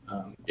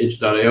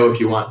 Itch.io if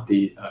you want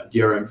the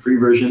DRM free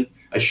version.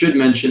 I should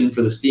mention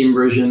for the Steam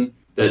version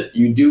that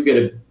you do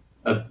get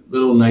a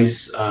little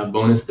nice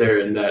bonus there,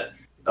 in that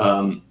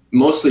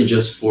mostly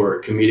just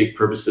for comedic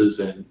purposes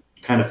and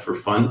kind of for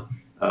fun.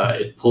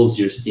 It pulls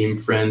your Steam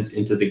friends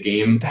into the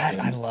game.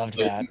 I loved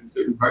that. In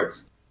certain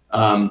parts.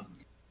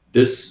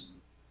 This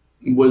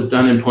was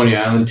done in Pony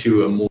Island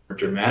to a more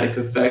dramatic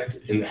effect.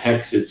 In the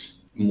Hex, it's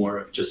more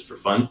of just for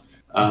fun.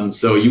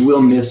 So you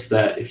will miss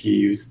that if you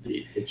use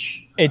the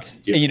itch. I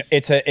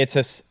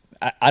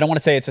don't want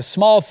to say it's a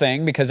small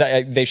thing, because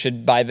they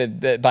should buy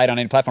it on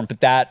any platform, but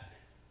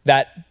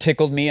that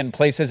tickled me in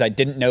places I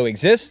didn't know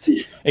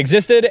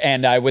existed,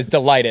 and I was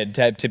delighted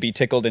to be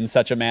tickled in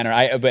such a manner.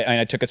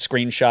 I took a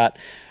screenshot.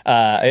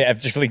 I've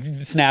just like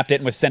snapped it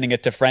and was sending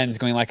it to friends,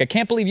 going like, "I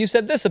can't believe you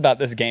said this about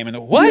this game." And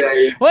what?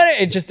 Yeah. What?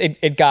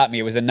 It got me.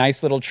 It was a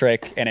nice little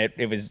trick, and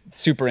it was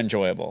super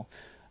enjoyable.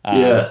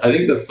 I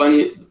think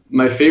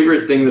my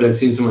favorite thing that I've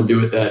seen someone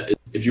do with that is,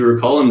 if you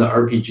recall in the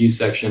RPG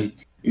section,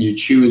 when you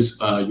choose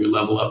your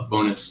level up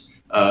bonus,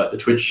 the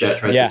Twitch chat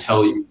tries to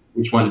tell you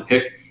which one to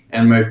pick.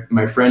 And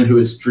my friend who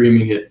was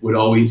streaming it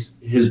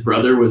his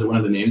brother was one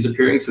of the names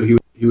appearing, so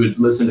he would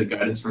listen to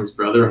guidance from his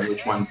brother on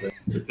which one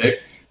to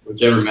pick,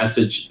 whichever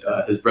message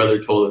his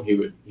brother told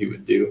him he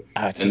would do.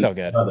 Oh, it's so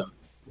good.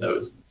 That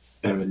was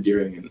kind of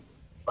endearing and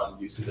fun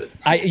use of it.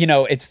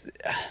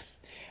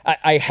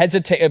 I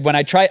hesitate when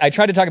I try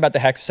to talk about the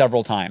Hex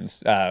several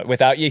times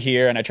without you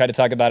here, and I try to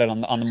talk about it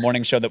on the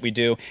morning show that we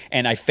do,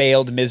 and I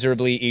failed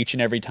miserably each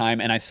and every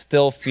time, and I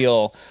still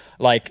feel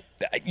like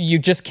you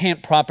just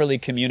can't properly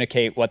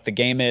communicate what the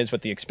game is,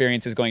 what the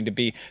experience is going to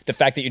be. The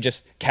fact that you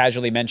just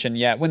casually mention,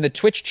 when the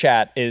Twitch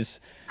chat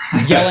is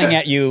yelling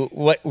at you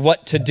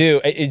what to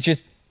do,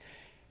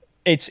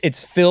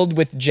 it's filled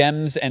with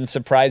gems and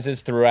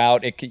surprises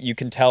throughout. You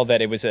can tell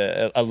that it was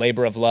a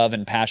labor of love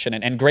and passion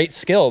and great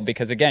skill,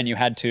 because again, you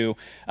had to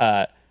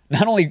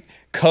not only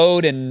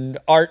code and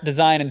art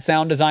design and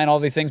sound design, all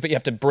these things, but you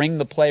have to bring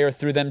the player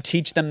through them,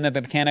 teach them the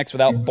mechanics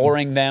without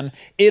boring them,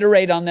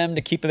 iterate on them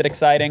to keep it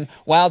exciting,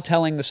 while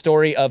telling the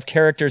story of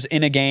characters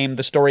in a game,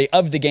 the story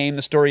of the game,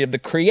 the story of the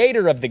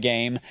creator of the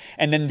game,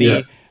 and then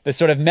the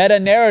sort of meta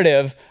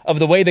narrative of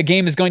the way the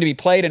game is going to be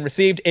played and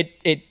received.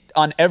 It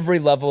on every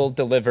level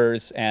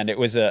delivers, and it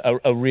was a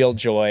real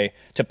joy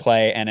to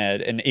play, and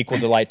an equal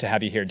delight to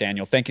have you here,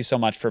 Daniel. Thank you so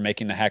much for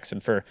making the Hex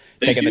and for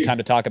taking the time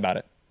to talk about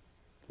it.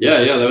 Yeah,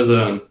 that was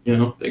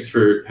thanks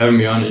for having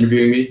me on,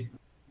 interviewing me.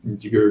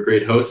 You're a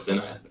great host,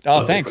 and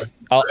thanks.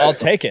 I'll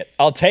take it.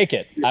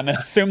 I'm gonna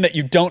assume that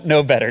you don't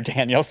know better,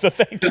 Daniel. So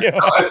thank you.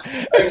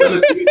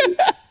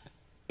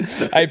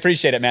 I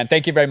appreciate it, man.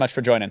 Thank you very much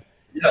for joining.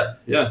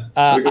 Yeah.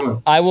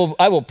 I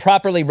will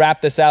properly wrap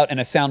this out in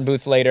a sound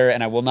booth later,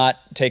 and I will not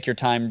take your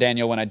time,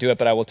 Daniel, when I do it,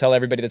 but I will tell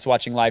everybody that's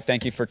watching live,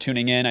 thank you for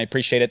tuning in. I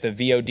appreciate it. The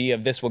VOD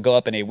of this will go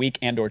up in a week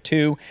and or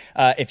two.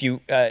 If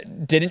you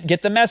didn't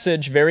get the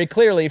message very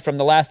clearly from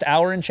the last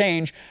hour and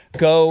change,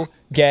 go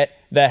get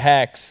the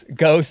Hex.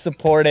 Go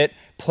support it.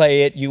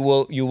 Play it. You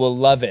will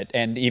love it.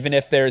 And even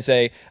if there's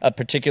a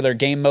particular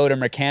game mode or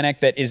mechanic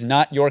that is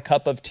not your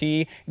cup of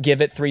tea,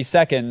 give it 3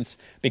 seconds,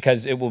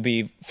 because it will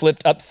be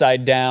flipped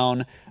upside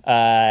down,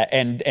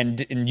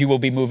 and you will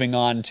be moving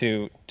on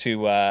to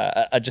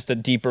just a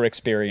deeper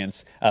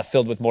experience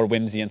filled with more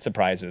whimsy and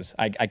surprises.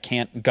 I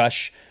can't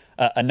gush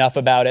enough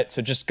about it,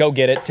 so just go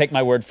get it. Take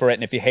my word for it.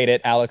 And if you hate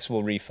it, Alex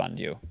will refund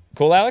you.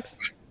 Cool, Alex?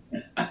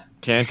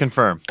 Can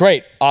confirm.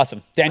 Great.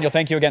 Awesome. Daniel,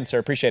 thank you again, sir.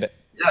 Appreciate it.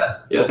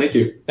 Yeah, thank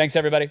you. Thanks,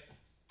 everybody.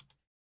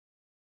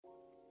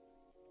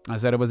 I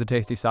said it was a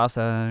tasty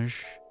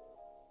sausage.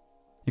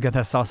 You got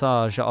that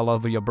sausage all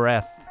over your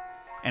breath.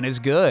 And it's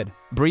good.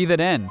 Breathe it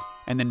in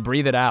and then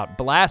breathe it out.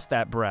 Blast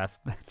that breath.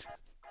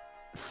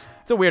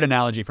 It's a weird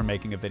analogy for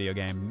making a video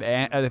game.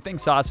 I think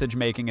sausage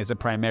making is a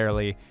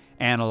primarily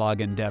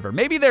analog endeavor.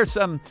 Maybe there's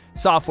some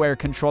software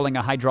controlling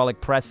a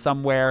hydraulic press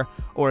somewhere,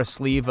 or a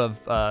sleeve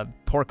of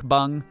pork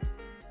bung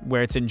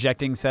where it's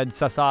injecting said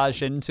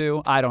sausage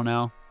into. I don't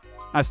know.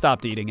 I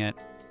stopped eating it.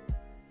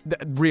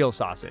 Real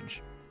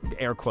sausage.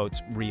 Air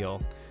quotes,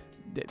 real.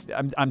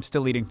 I'm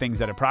still eating things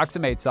that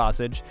approximate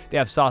sausage. They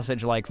have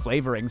sausage-like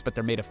flavorings, but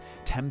they're made of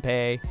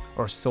tempeh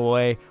or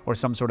soy or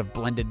some sort of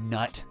blended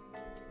nut.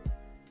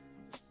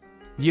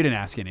 You didn't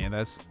ask any of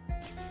this.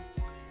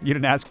 You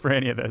didn't ask for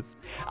any of this.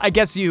 I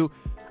guess you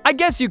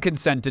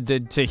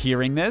consented to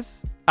hearing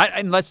this,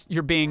 unless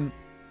you're being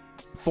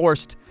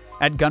forced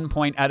at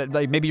gunpoint,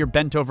 like maybe you're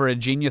bent over a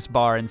Genius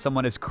bar and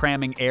someone is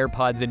cramming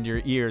AirPods into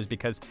your ears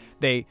because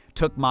they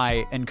took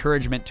my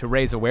encouragement to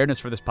raise awareness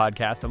for this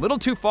podcast a little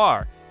too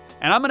far.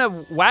 And I'm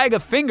going to wag a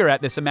finger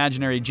at this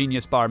imaginary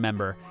Genius bar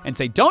member and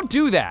say, don't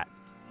do that.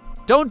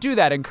 Don't do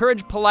that.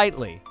 Encourage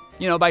politely,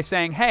 by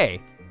saying,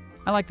 hey,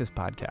 I like this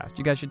podcast.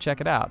 You guys should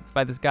check it out. It's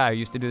by this guy who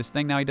used to do this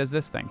thing. Now he does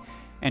this thing.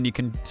 And you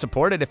can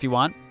support it if you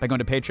want by going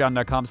to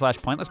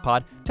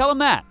patreon.com/pointlesspod. Tell them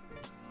that.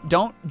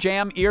 Don't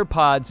jam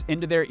earpods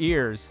into their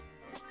ears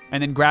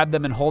and then grab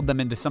them and hold them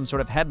into some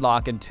sort of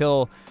headlock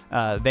until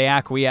they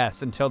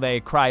acquiesce, until they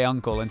cry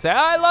uncle and say,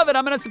 I love it,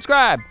 I'm going to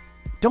subscribe.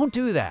 Don't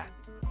do that.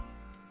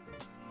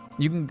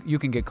 You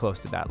can get close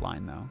to that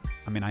line, though.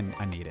 I mean,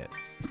 I need it.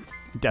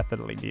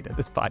 Definitely need it.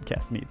 This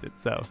podcast needs it.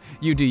 So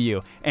you do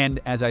you. And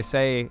as I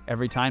say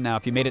every time now,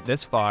 if you made it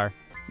this far,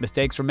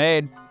 mistakes were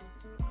made,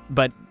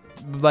 but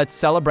let's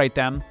celebrate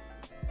them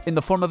in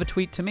the form of a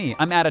tweet to me.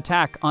 I'm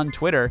 @Attack on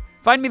Twitter.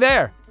 Find me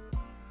there.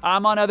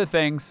 I'm on other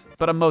things,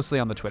 but I'm mostly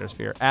on the Twitter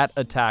sphere.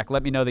 @Attack.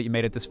 Let me know that you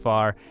made it this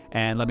far,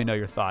 and let me know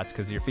your thoughts,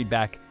 because your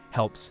feedback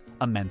helps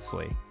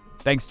immensely.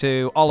 Thanks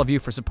to all of you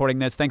for supporting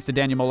this. Thanks to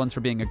Daniel Mullins for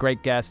being a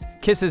great guest.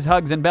 Kisses,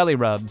 hugs, and belly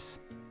rubs.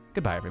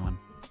 Goodbye, everyone.